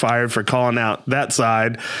Fox, got fired for calling out that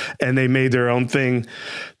side, and they made their own thing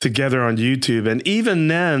together on YouTube. And even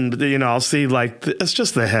then, you know, I'll see like, it's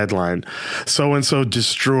just the headline, so-and-so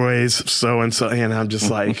destroys so-and-so. And I'm just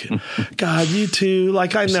like, God, you two,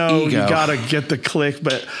 like, I know you got to get the click,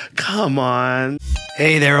 but come on.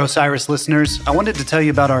 Hey there, Osiris listeners. I wanted to tell you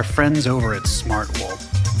about our friends over at Smartwool.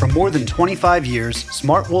 For more than 25 years,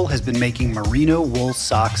 Smartwool has been making merino wool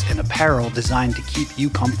socks and apparel designed to keep you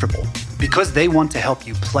comfortable. Because they want to help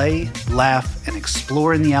you play, laugh, and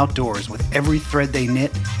explore in the outdoors with every thread they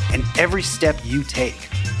knit and every step you take.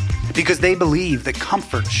 Because they believe that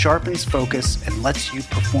comfort sharpens focus and lets you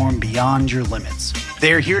perform beyond your limits.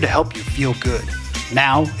 They're here to help you feel good.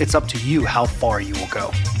 Now, it's up to you how far you will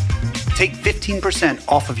go. Take 15%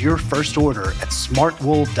 off of your first order at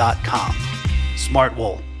smartwool.com.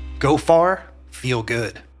 Smartwool. Go far, feel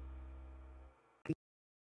good.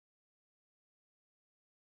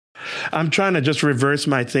 I'm trying to just reverse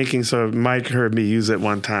my thinking. So Mike heard me use it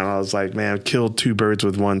one time. I was like, man, killed 2 birds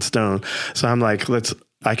with 1 stone. So I'm like,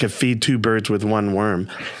 I could feed 2 birds with 1 worm.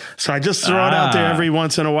 So I just throw it out there every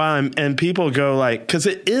once in a while. And people go like, because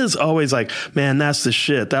it is always like, man, that's the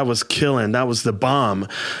shit. That was killing. That was the bomb.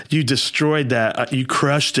 You destroyed that. You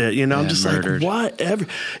crushed it. You know, I'm just murdered. Like, what?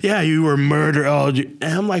 Yeah, you were murdered. And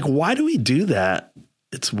I'm like, why do we do that?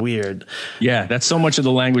 It's weird. Yeah, that's so much of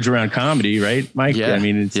the language around comedy, right, Mike? Yeah. I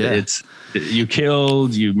mean, it's you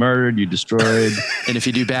killed, you murdered, you destroyed. And if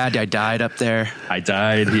you do bad, I died up there. I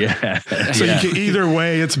died, yeah. So you can, either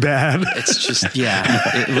way, it's bad. It's just,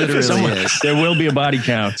 it literally is. There will be a body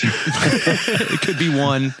count. It could be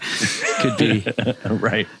 1. Could be.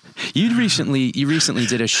 Right. You recently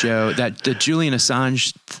did a show, the Julian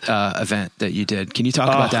Assange event that you did. Can you talk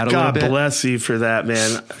about that a little bit? God bless you for that,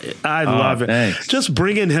 man. I love it. Thanks. Just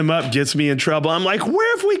bringing him up gets me in trouble. I'm like,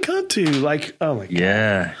 where have we come to? Like, oh my God.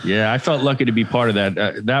 Yeah. I felt lucky to be part of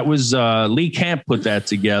that. That was Lee Camp put that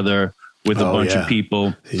together with a bunch of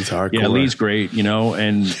people. He's hardcore. Yeah, Lee's great,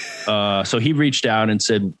 and so he reached out and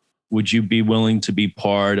said, would you be willing to be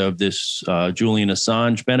part of this Julian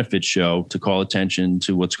Assange benefit show to call attention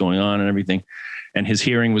to what's going on and everything? And his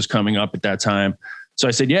hearing was coming up at that time. So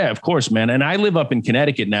I said, yeah, of course, man. And I live up in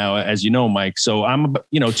Connecticut now, as you know, Mike. So I'm,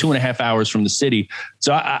 2.5 hours from the city.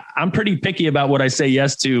 So I'm pretty picky about what I say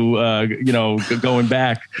yes to, going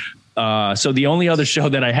back. So the only other show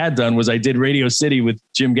that I had done was I did Radio City with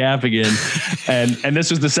Jim Gaffigan, and this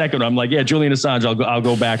was the second one. I'm like, yeah, Julian Assange, I'll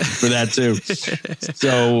go back for that too.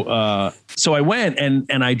 So I went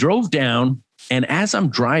and I drove down, and as I'm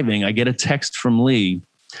driving, I get a text from Lee.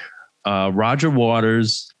 Roger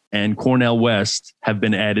Waters and Cornel West have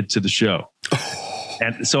been added to the show.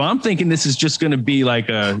 And so I'm thinking this is just going to be like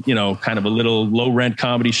a, kind of a little low rent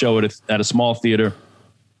comedy show at a small theater.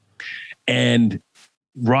 And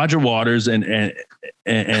Roger Waters and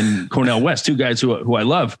Cornel West, 2 guys who I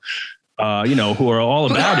love, who are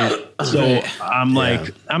all about it. So I'm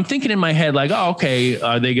like, I'm thinking in my head, like, oh, okay,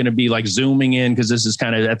 are they going to be like zooming in? Cause this is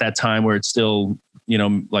kind of at that time where it's still,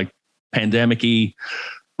 like pandemic-y.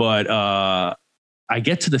 But I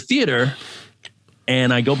get to the theater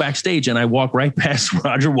and I go backstage and I walk right past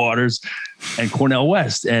Roger Waters and Cornel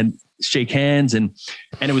West and shake hands. And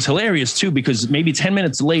it was hilarious too, because maybe 10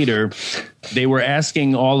 minutes later, they were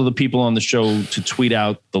asking all of the people on the show to tweet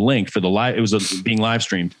out the link for the live. It was being live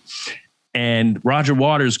streamed. And Roger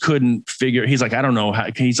Waters couldn't figure. He's like, I don't know how.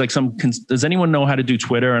 He's like, does anyone know how to do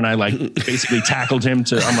Twitter? And I like basically tackled him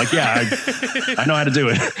to. I'm like, yeah, I know how to do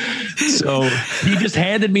it. So he just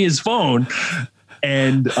handed me his phone,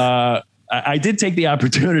 and I did take the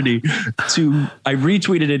opportunity to. I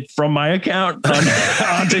retweeted it from my account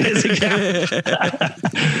onto his account,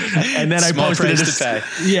 and then I posted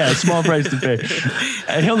it. Small price to pay.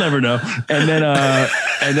 And he'll never know. And then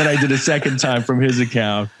I did a second time from his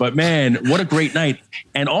account. But man, what a great night!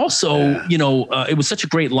 And also, it was such a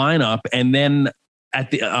great lineup. And then at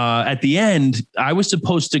the end, I was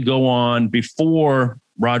supposed to go on before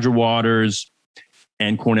Roger Waters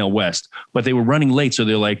and Cornel West, but they were running late. So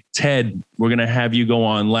they're like, Ted, we're going to have you go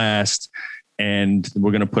on last, and we're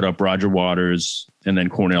going to put up Roger Waters and then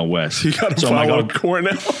Cornel West. You got to follow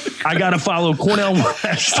Cornel. I got to follow Cornel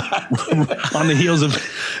West on the heels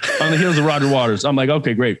of Roger Waters. I'm like,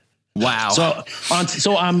 okay, great. Wow.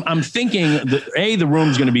 So I'm thinking that A, the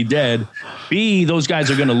room's going to be dead. B, those guys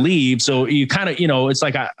are going to leave. So you kind of, it's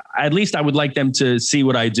like, at least I would like them to see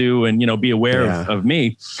what I do and, be aware of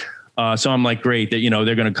me. So I'm like, great that,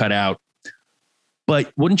 they're going to cut out.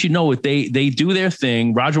 But wouldn't you know it, they do their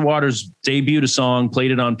thing. Roger Waters debuted a song, played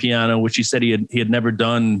it on piano, which he said he had never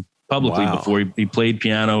done publicly before. He played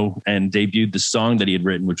piano and debuted the song that he had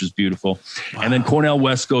written, which was beautiful. Wow. And then Cornel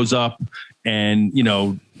West goes up and,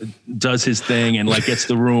 does his thing and like gets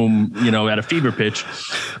the room, at a fever pitch.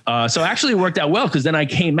 So actually it worked out well, because then I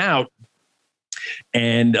came out.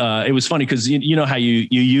 And it was funny because you know how you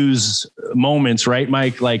use moments, right,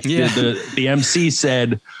 Mike? Like the MC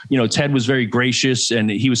said, Ted was very gracious and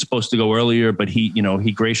he was supposed to go earlier, but he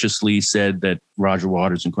graciously said that Roger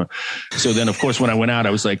Waters and so then, of course, when I went out, I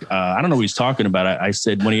was like, I don't know what he's talking about. I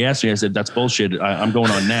said, when he asked me, I said, that's bullshit. I'm going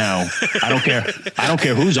on now. I don't care. I don't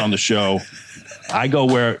care who's on the show. I go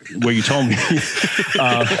where you told me.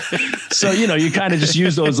 So, you kind of just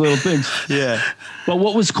use those little things. Yeah. But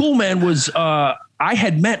what was cool, man, was I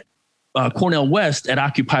had met Cornel West at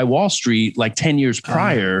Occupy Wall Street like 10 years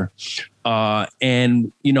prior.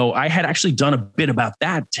 And, I had actually done a bit about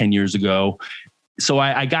that 10 years ago. So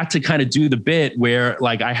I got to kind of do the bit where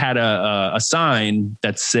like I had a sign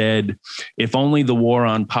that said, if only the war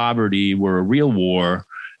on poverty were a real war,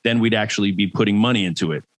 then we'd actually be putting money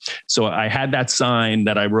into it. So I had that sign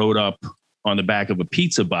that I wrote up on the back of a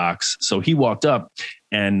pizza box. So he walked up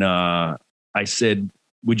and I said,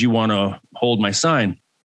 would you want to hold my sign?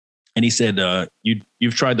 And he said,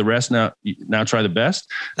 you've tried the rest, now try the best.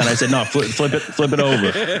 And I said, no, flip it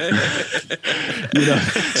over.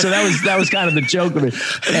 So that was kind of the joke of it.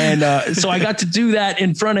 And so I got to do that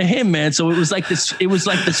in front of him, man. So it was like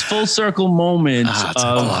this full circle moment of,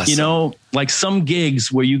 awesome. Like some gigs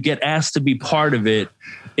where you get asked to be part of it.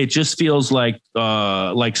 It just feels like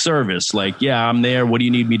service. Like, yeah, I'm there. What do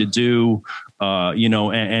you need me to do?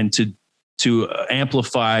 And to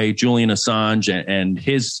amplify Julian Assange and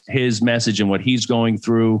his message and what he's going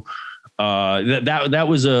through. That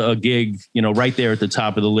was a gig, right there at the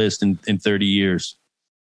top of the list in 30 years.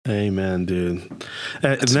 Amen, dude.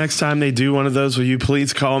 Next time they do one of those, will you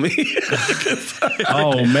please call me?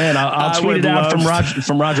 Oh man, I'll tweet it out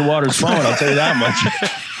from Roger Waters' phone. I'll tell you that much.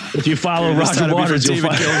 If you follow Roger Waters, you'll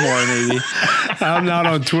find Gilmore, maybe. I'm not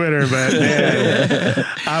on Twitter, but man,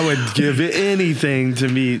 I would give anything to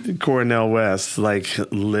meet Cornel West, like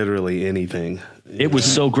literally anything. It was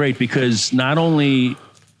so great because not only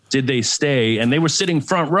did they stay, and they were sitting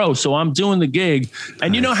front row. So I'm doing the gig,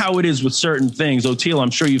 and you know how it is with certain things. Oteil, I'm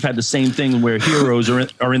sure you've had the same thing where heroes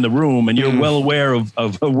are in the room, and you're well aware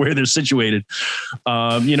of where they're situated.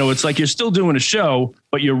 It's like you're still doing a show,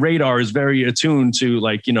 but your radar is very attuned to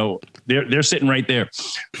they're sitting right there.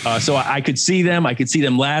 So I could see them. I could see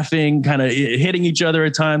them laughing, kind of hitting each other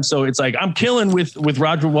at times. So it's like I'm killing with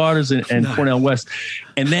Roger Waters and Cornel West.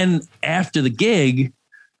 And then after the gig,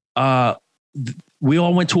 we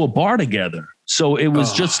all went to a bar together. So it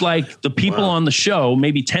was just like the people on the show,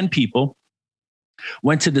 maybe 10 people,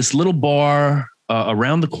 went to this little bar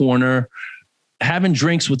around the corner, having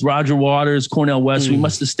drinks with Roger Waters, Cornel West. We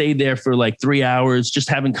must have stayed there for like 3 hours, just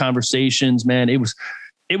having conversations, man. It was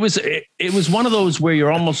one of those where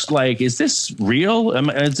you're almost like, is this real?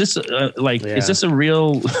 Is this a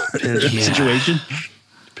real situation?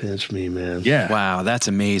 Pinch me, man. Yeah. Wow. That's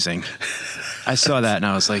amazing. I saw that and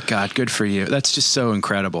I was like, God, good for you. That's just so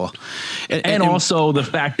incredible. And also the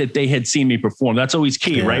fact that they had seen me perform. That's always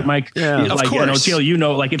key, right, Mike? Yeah, of course.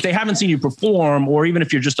 Oteil, like if they haven't seen you perform, or even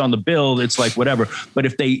if you're just on the bill, it's like whatever. But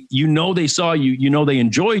if they saw you, they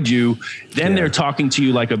enjoyed you, then they're talking to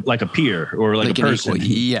you like a peer or like a person.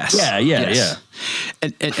 Yes. Yeah.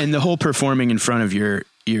 And the whole performing in front of your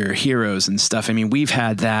heroes and stuff. I mean, we've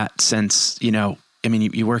had that since,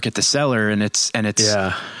 you work at the Cellar and it's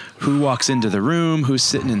who walks into the room, who's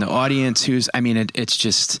sitting in the audience, it's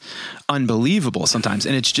just unbelievable sometimes.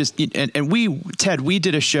 And it's just, and we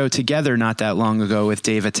did a show together not that long ago with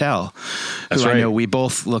Dave Attell, who I know we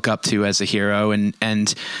both look up to as a hero,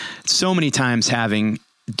 and so many times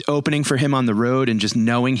opening for him on the road and just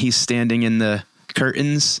knowing he's standing in the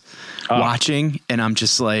curtains watching, and I'm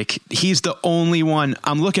just like, he's the only one.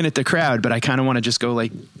 I'm looking at the crowd, but I kind of want to just go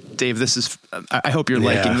like, Dave, I hope you're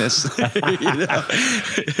liking this.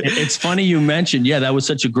 It's funny you mentioned, that was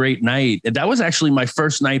such a great night. That was actually my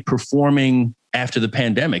first night performing after the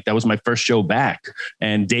pandemic. That was my first show back,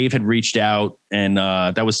 and Dave had reached out, and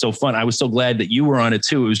that was so fun. I was so glad that you were on it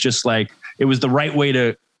too. It was just like, it was the right way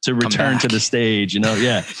to return to the stage,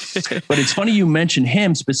 Yeah. But it's funny you mentioned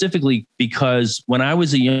him specifically because when I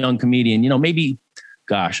was a young comedian, maybe,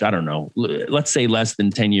 gosh, I don't know, let's say less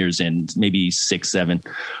than 10 years in, maybe 6, 7,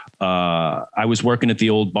 I was working at the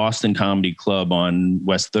old Boston Comedy Club on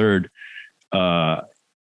West 3rd. That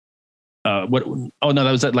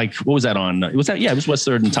was that what was that on? It was West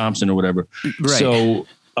 3rd and Thompson or whatever. Right.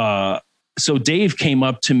 So Dave came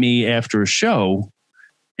up to me after a show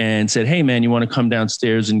and said, "Hey man, you want to come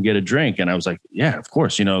downstairs and get a drink?" And I was like, "Yeah, of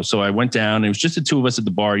course." So I went down, and it was just the two of us at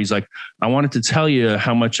the bar. He's like, "I wanted to tell you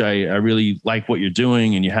how much I really like what you're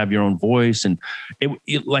doing, and you have your own voice." And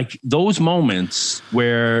it like those moments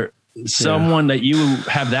where someone that you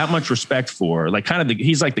have that much respect for, like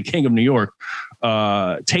he's like the king of New York,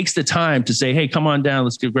 takes the time to say, "Hey, come on down,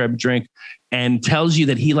 let's go grab a drink," and tells you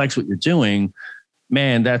that he likes what you're doing.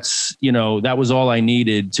 Man, that's, that was all I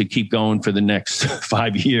needed to keep going for the next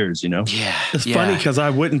 5 years, Yeah. It's funny because I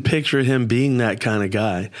wouldn't picture him being that kind of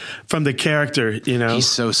guy from the character, He's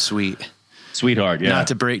so sweet. Sweetheart, yeah. Not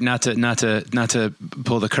to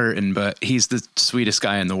pull the curtain, but he's the sweetest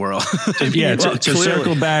guy in the world. To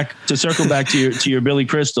circle back to your Billy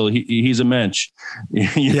Crystal, he's a mensch.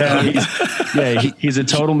 He's a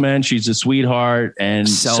total mensch. He's a sweetheart and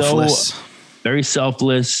selfless, very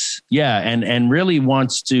selfless. Yeah, and really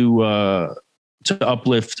wants to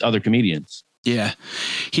uplift other comedians. Yeah,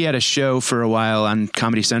 he had a show for a while on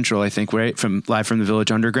Comedy Central, I think, right, live from the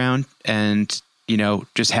Village Underground, and he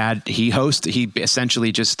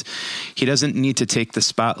essentially he doesn't need to take the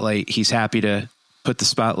spotlight. He's happy to put the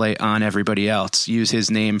spotlight on everybody else, use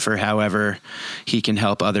his name for however he can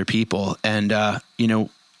help other people. And,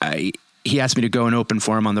 he asked me to go and open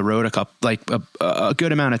for him on the road a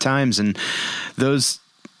good amount of times. And those,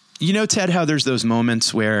 Ted, how there's those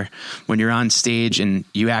moments where when you're on stage and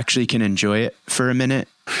you actually can enjoy it for a minute.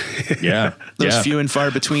 Yeah. Those few and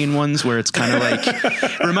far between ones where it's kind of like,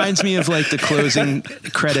 it reminds me of like the closing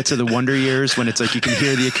credits of the Wonder Years when it's like you can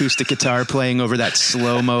hear the acoustic guitar playing over that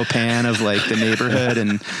slow-mo pan of like the neighborhood.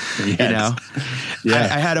 And,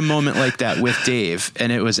 I had a moment like that with Dave,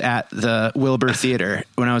 and it was at the Wilbur Theater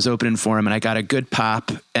when I was opening for him, and I got a good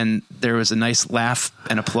pop, and there was a nice laugh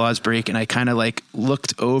and applause break. And I kind of like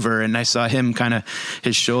looked over and I saw him kind of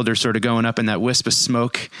his shoulder sort of going up and that wisp of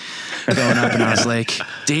smoke going up. And I was like,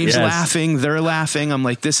 Dave's laughing, they're laughing. I'm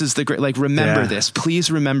like, this is the great, like, remember this,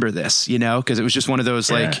 please remember this, cause it was just one of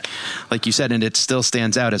those, like you said, and it still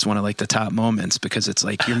stands out as one of like the top moments because it's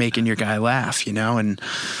like, you're making your guy laugh, and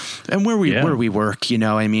where we work,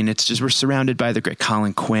 I mean, it's just, we're surrounded by the great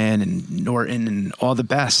Colin Quinn and Norton and all the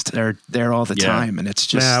best. They're there all the time. And it's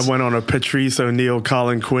just, I went on a Patrice O'Neill,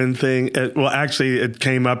 Colin Quinn thing. It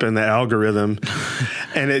came up in the algorithm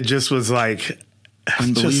and it just was like,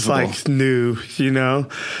 just like new,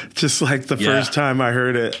 just like the first time I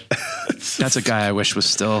heard it. That's a guy I wish was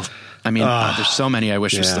still, there's so many I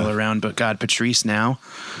wish was still around, but God, Patrice now.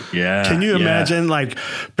 Yeah. Can you imagine like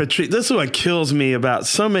Patrice? This is what kills me about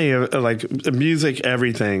so many like music,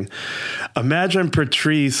 everything. Imagine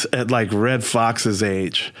Patrice at like Red Fox's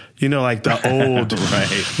age, like the old,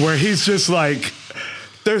 where he's just like,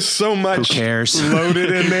 there's so much who cares?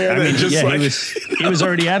 Loaded in there. He was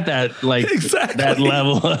already at that that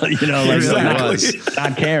level,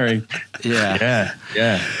 not caring. Yeah.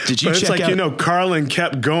 Did you check out? Carlin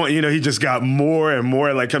kept going. He just got more and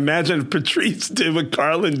more. Like, imagine if Patrice did what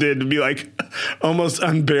Carlin did to be like almost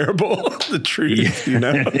unbearable. The truth,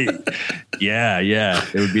 Yeah.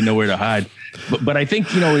 There would be nowhere to hide. But I think,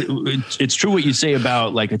 it's true what you say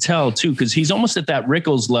about like Attell too, because he's almost at that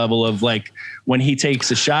Rickles level of like when he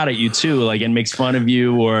takes a shot at you too, like, and makes fun of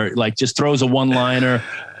you or like just throws a one-liner.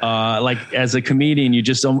 Like as a comedian,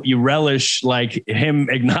 you relish like him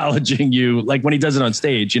acknowledging you, like when he does it on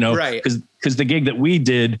stage, right? Because the gig that we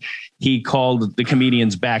did, he called the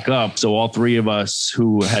comedians back up. So all three of us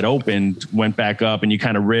who had opened went back up, and you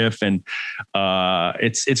kind of riff, and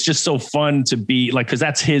it's just so fun to be like, because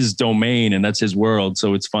that's his domain and that's his world.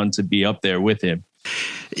 So it's fun to be up there with him.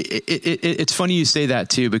 It's funny you say that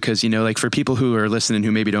too, because, like for people who are listening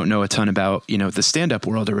who maybe don't know a ton about, the stand-up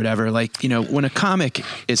world or whatever, like, when a comic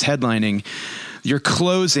is headlining, your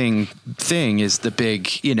closing thing is the big,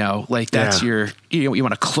 like that's your, you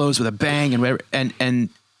want to close with a bang and whatever. And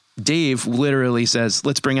Dave literally says,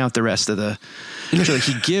 let's bring out the rest of the, so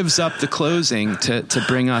he gives up the closing to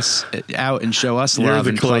bring us out and show us love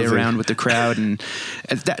and play around with the crowd. And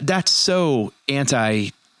that's so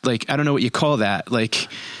like, I don't know what you call that. Like,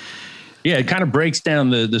 yeah, it kind of breaks down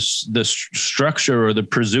the structure or the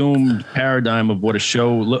presumed paradigm of what a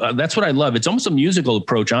show. That's what I love. It's almost a musical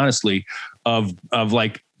approach, honestly, of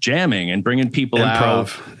like jamming and bringing people out.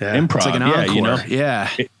 Improv. It's like an encore.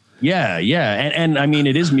 And I mean,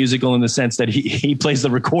 it is musical in the sense that he plays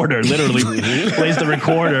the recorder, literally plays the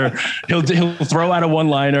recorder. He'll throw out a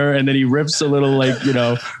one-liner and then he riffs a little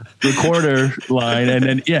recorder line.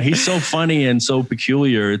 And then, he's so funny and so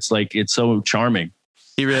peculiar. It's like, it's so charming.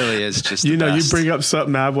 He really is just you bring up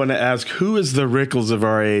something I want to ask. Who is the Rickles of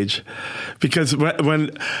our age? Because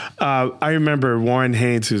when I remember Warren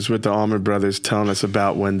Haynes, who's with the Allman Brothers, telling us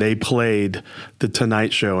about when they played the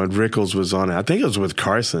Tonight Show and Rickles was on it. I think it was with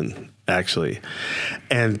Carson, actually.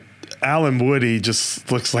 And Alan Woody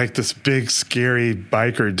just looks like this big, scary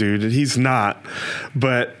biker dude. And he's not.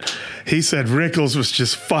 But he said Rickles was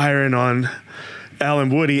just firing on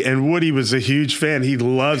Alan Woody, and Woody was a huge fan. He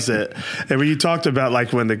loves it. And when you talked about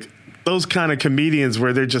like when those kind of comedians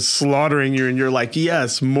where they're just slaughtering you and you're like,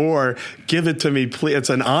 yes, more, give it to me, please.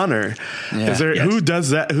 It's an honor. Yeah. Who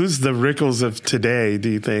does that? Who's the Rickles of today,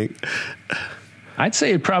 do you think? I'd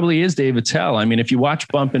say it probably is Dave Attell. I mean, if you watch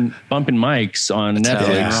Bumpin' Mics on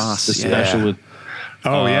Netflix, the special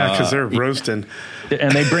Oh, yeah, because they're roasting.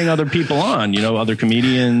 And they bring other people on, other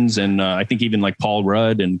comedians, and I think even like Paul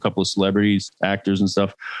Rudd and a couple of celebrities, actors and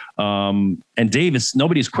stuff. And Dave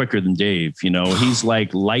nobody's quicker than Dave. He's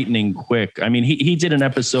like lightning quick. I mean, he did an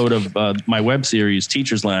episode of my web series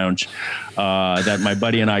Teachers Lounge that my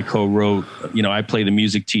buddy and I co-wrote. I play the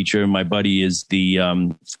music teacher. My buddy is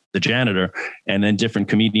the janitor, and then different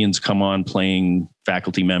comedians come on playing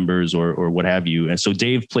faculty members or what have you. And so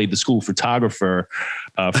Dave played the school photographer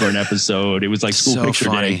for an episode. It was like school picture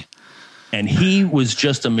day. And he was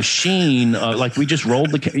just a machine. Like we just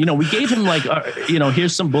rolled we gave him like,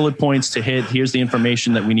 here's some bullet points to hit. Here's the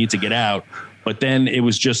information that we need to get out. But then it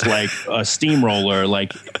was just like a steamroller,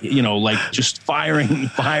 like just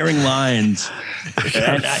firing lines.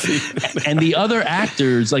 And the other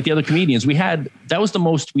actors, like the other comedians, that was the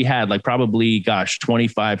most we had, like probably,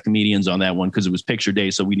 25 comedians on that one because it was picture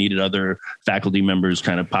day. So we needed other faculty members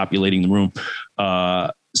kind of populating the room.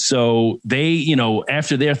 So they,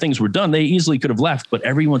 after their things were done, they easily could have left, but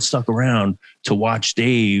everyone stuck around to watch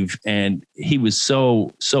Dave. And he was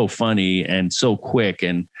so funny and so quick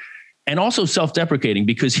and also self-deprecating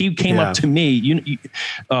because he came up to me,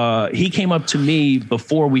 he came up to me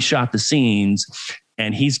before we shot the scenes,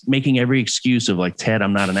 and he's making every excuse of like, Ted,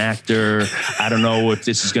 I'm not an actor. I don't know if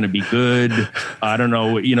this is going to be good. I don't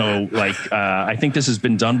know, I think this has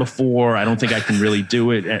been done before. I don't think I can really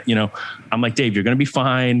do it. I'm like, Dave, you're going to be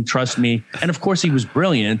fine. Trust me. And of course he was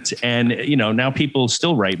brilliant. And, now people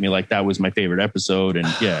still write me like that was my favorite episode. And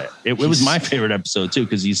it was my favorite episode too,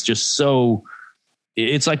 because he's just so...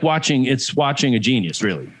 It's like watching a genius,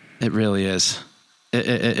 really. It really is.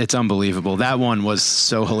 It's unbelievable. That one was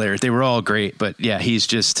so hilarious. They were all great, but yeah, he's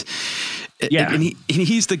just, and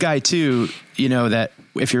he's the guy too, that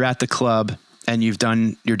if you're at the club and you're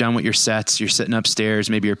done with your sets, you're sitting upstairs,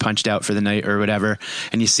 maybe you're punched out for the night or whatever,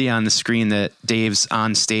 and you see on the screen that Dave's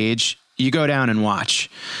on stage, you go down and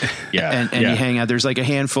watch. And you hang out. There's like a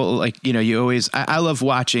handful, like, you always, I love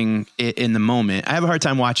watching it in the moment. I have a hard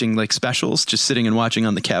time watching like specials, just sitting and watching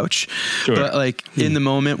on the couch. Sure. But like in the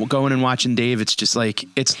moment, going and watching Dave, it's just like,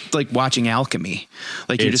 it's like watching alchemy.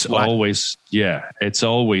 Like it's always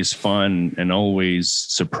fun and always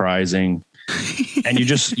surprising. And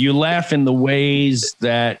you laugh in the ways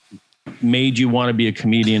that made you want to be a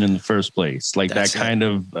comedian in the first place, like that's that kind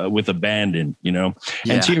of with abandon,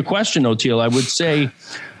 And to your question, Oteil, I would say,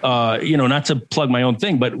 not to plug my own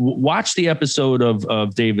thing, but watch the episode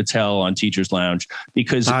of Dave Attell on Teachers Lounge,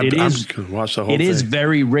 because it is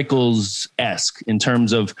very Rickles-esque in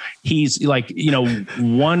terms of he's like,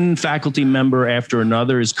 one faculty member after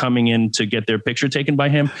another is coming in to get their picture taken by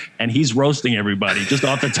him, and he's roasting everybody just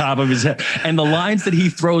off the top of his head. And the lines that he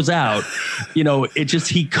throws out,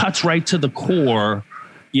 he cuts right to the core.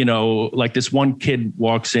 Like this one kid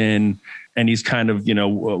walks in and he's kind of,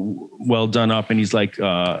 well done up. And he's like,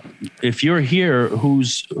 if you're here,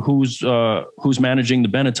 who's managing the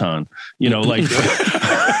Benetton,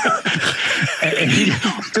 and he,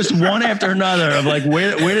 just one after another of like,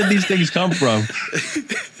 where did these things come from?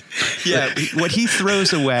 Yeah, what he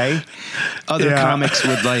throws away, other comics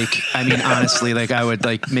would honestly, I would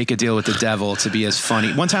make a deal with the devil to be as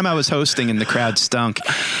funny. One time I was hosting and the crowd stunk,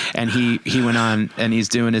 and he went on and he's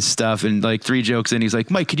doing his stuff, and like 3 jokes in, he's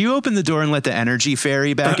like, Mike, could you open the door and let the energy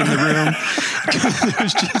fairy back in the room? It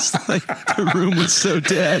was just like, the room was so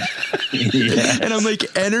dead. Yes. And I'm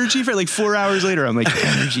like, energy fairy? Like 4 hours later, I'm like,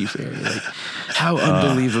 energy fairy. Like, how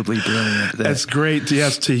unbelievably brilliant. That's great.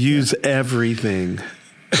 Yes, to use everything.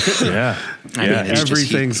 Yeah. I mean,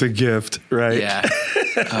 everything's a gift, right? Yeah.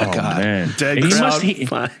 Oh God. Man. Dead crowd.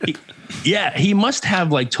 He must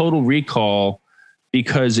have like total recall,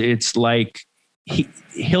 because it's like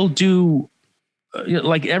he'll do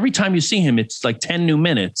like every time you see him, it's like 10 new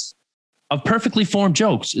minutes of perfectly formed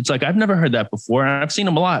jokes. It's like, I've never heard that before. And I've seen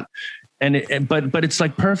him a lot. But it's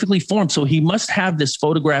like perfectly formed. So he must have this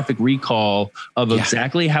photographic recall of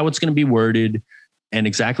exactly how it's going to be worded and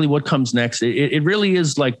exactly what comes next. It really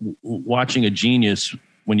is like watching a genius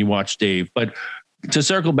when you watch Dave. But to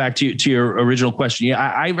circle back to your original question,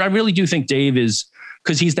 I really do think Dave is,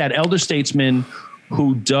 because he's that elder statesman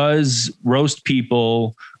who does roast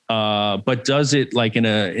people, but does it like in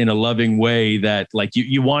a loving way that like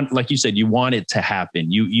you want, like you said, you want it to happen.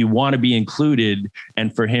 You want to be included,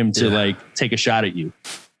 and for him to like take a shot at you.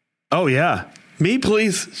 Oh yeah. Me,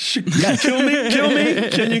 please. Kill me.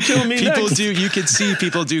 Can you kill me? People next? do. You could see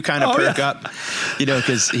people do kind of perk up,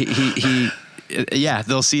 because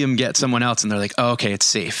they'll see him get someone else and they're like, oh, okay, it's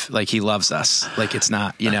safe. Like he loves us. Like it's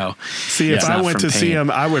not, See, if I went to see him,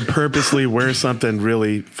 I would purposely wear something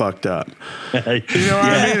really fucked up. You know what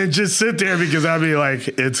I mean? And just sit there because I'd be like,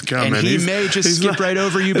 it's coming. And he may just skip right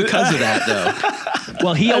over you because of that, though.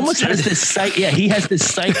 Well, he almost has this he has this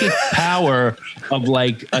psychic power of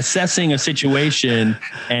like assessing a situation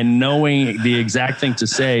and knowing the exact thing to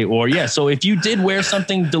say. Or so if you did wear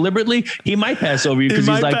something deliberately, he might pass over you because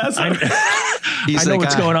he's like, I know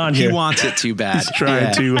what's going on here. He wants it too bad. He's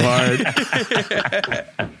trying too hard.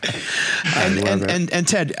 And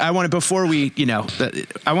Ted, I want to, before we,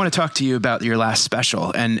 I want to talk to you about your last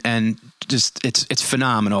special and just, it's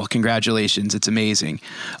phenomenal. Congratulations. It's amazing.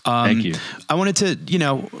 Thank you. I wanted to,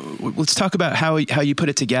 let's talk about how you put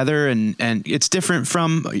it together and it's different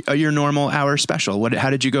from your normal hour special. How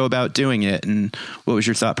did you go about doing it? And what was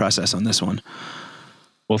your thought process on this one?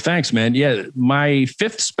 Well, thanks, man. Yeah. My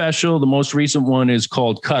fifth special, the most recent one, is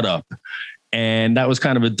called Cut Up. And that was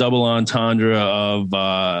kind of a double entendre of,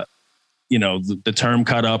 the term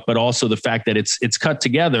cut up, but also the fact that it's cut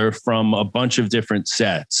together from a bunch of different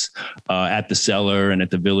sets at the Cellar and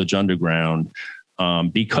at the Village Underground.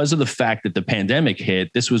 Because of the fact that the pandemic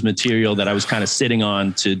hit, this was material that I was kind of sitting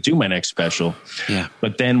on to do my next special. Yeah.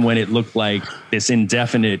 But then when it looked like this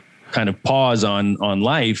indefinite kind of pause on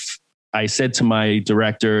life, I said to my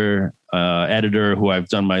director, editor, who I've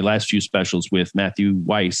done my last few specials with, Matthew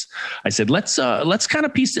Weiss, I said, let's kind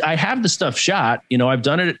of piece. I have the stuff shot, I've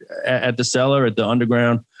done it at the Cellar, at the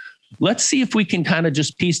Underground. Let's see if we can kind of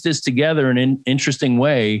just piece this together in an interesting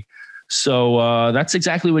way. So that's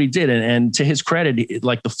exactly what he did. And to his credit,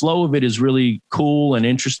 like the flow of it is really cool and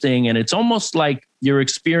interesting. And it's almost like you're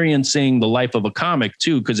experiencing the life of a comic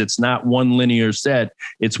too, because it's not one linear set.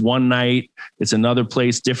 It's one night, it's another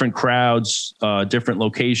place, different crowds, different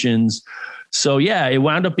locations. So yeah, it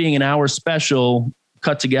wound up being an hour special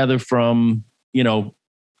cut together from,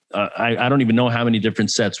 I don't even know how many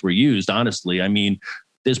different sets were used, honestly. I mean,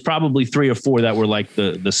 there's probably 3 or 4 that were like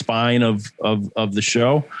the spine of the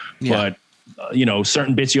show, but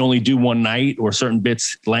certain bits you only do one night, or certain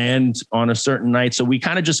bits land on a certain night. So we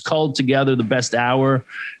kind of just culled together the best hour,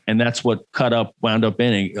 and that's what Cut Up wound up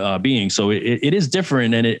being. So it is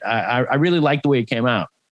different, and I really like the way it came out.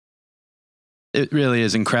 It really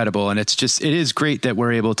is incredible, and it is great that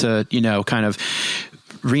we're able to kind of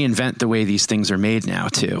reinvent the way these things are made now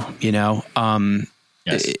too.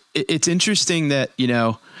 Yes. It's interesting that,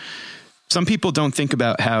 some people don't think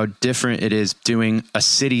about how different it is doing a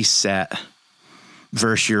city set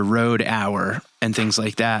versus your road hour and things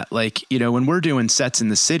like that. Like, when we're doing sets in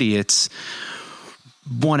the city, it's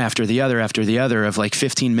one after the other of like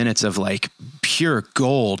 15 minutes of like pure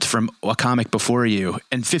gold from a comic before you,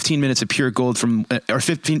 and 15 minutes of pure gold from, or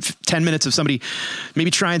 10 minutes of somebody maybe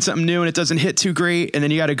trying something new and it doesn't hit too great. And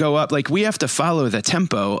then you got to go up. Like, we have to follow the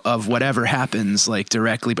tempo of whatever happens, like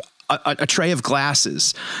directly. A tray of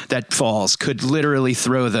glasses that falls could literally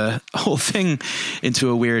throw the whole thing into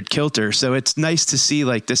a weird kilter. So it's nice to see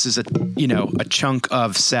like this is a chunk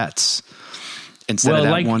of sets instead of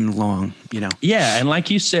that one long, Yeah. And like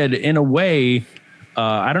you said, in a way,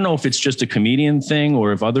 I don't know if it's just a comedian thing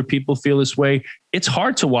or if other people feel this way. It's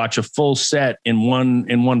hard to watch a full set in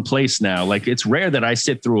one place now. Like, it's rare that I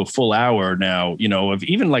sit through a full hour now, of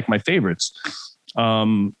even like my favorites.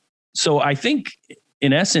 So I think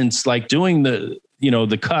in essence, like doing the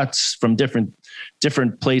cuts from different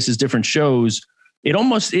places, different shows, it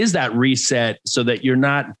almost is that reset so that you're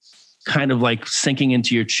not kind of like sinking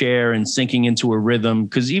into your chair and sinking into a rhythm.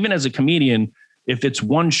 Because even as a comedian, if it's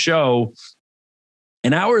one show,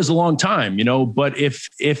 an hour is a long time, but if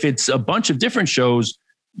it's a bunch of different shows,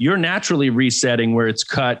 you're naturally resetting where it's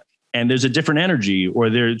cut and there's a different energy, or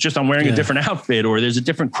I'm wearing a different outfit, or there's a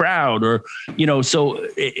different crowd, or, so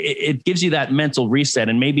it gives you that mental reset.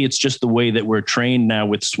 And maybe it's just the way that we're trained now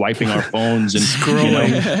with swiping our phones and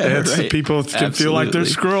scrolling. Right. People can feel like they're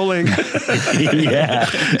scrolling. Yeah.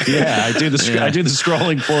 I do the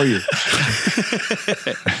scrolling for you.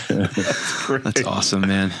 That's awesome,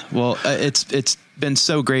 man. Well, it's been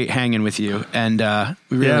so great hanging with you, and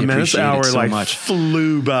we really appreciate it so much.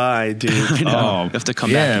 Flew by, dude. I know. You have to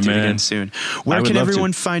come back and do it again soon. Where can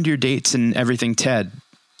everyone find your dates and everything, Ted?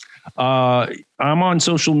 I'm on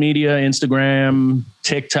social media, Instagram,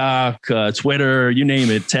 TikTok, Twitter, you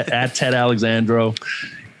name it, at Ted Alexandro,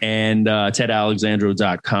 and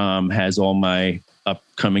TedAlexandro.com has all my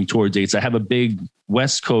upcoming tour dates. I have a big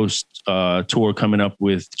West Coast tour coming up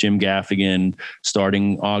with Jim Gaffigan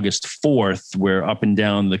starting August 4th. We're up and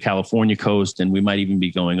down the California coast, and we might even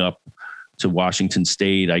be going up to Washington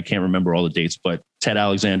State. I can't remember all the dates, but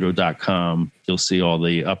tedalexandro.com. You'll see all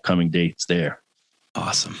the upcoming dates there.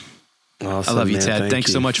 Awesome. I love you, Ted.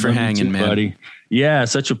 Thanks so much for hanging, man. Buddy. Yeah,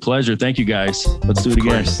 such a pleasure. Thank you, guys. Let's do it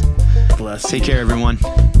again. Bless. Take care, everyone.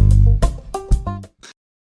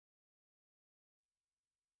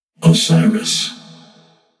 Osiris.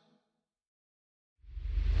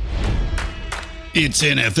 It's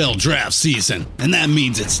NFL draft season, and that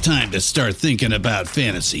means it's time to start thinking about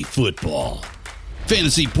fantasy football.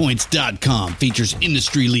 FantasyPoints.com features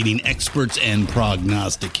industry-leading experts and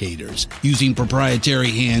prognosticators using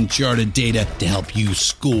proprietary hand-charted data to help you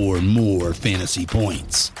score more fantasy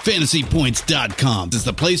points. FantasyPoints.com is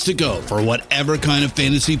the place to go for whatever kind of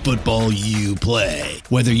fantasy football you play.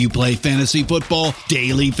 Whether you play fantasy football,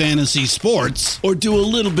 daily fantasy sports, or do a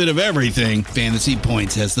little bit of everything, Fantasy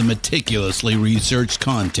Points has the meticulously researched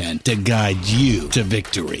content to guide you to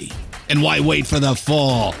victory. And why wait for the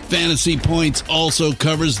fall? Fantasy Points also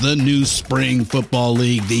covers the new spring football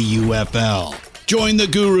league, the UFL. Join the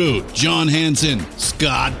guru, John Hansen,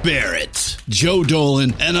 Scott Barrett, Joe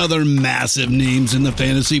Dolan, and other massive names in the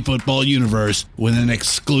fantasy football universe with an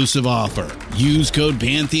exclusive offer. Use code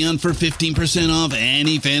Pantheon for 15% off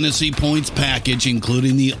any Fantasy Points package,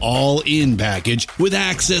 including the all-in package, with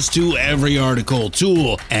access to every article,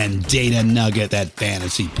 tool, and data nugget that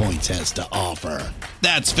Fantasy Points has to offer.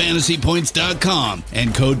 That's FantasyPoints.com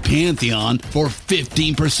and code Pantheon for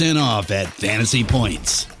 15% off at Fantasy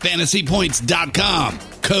Points. FantasyPoints.com,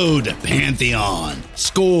 code Pantheon.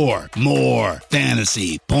 Score more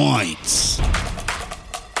fantasy points.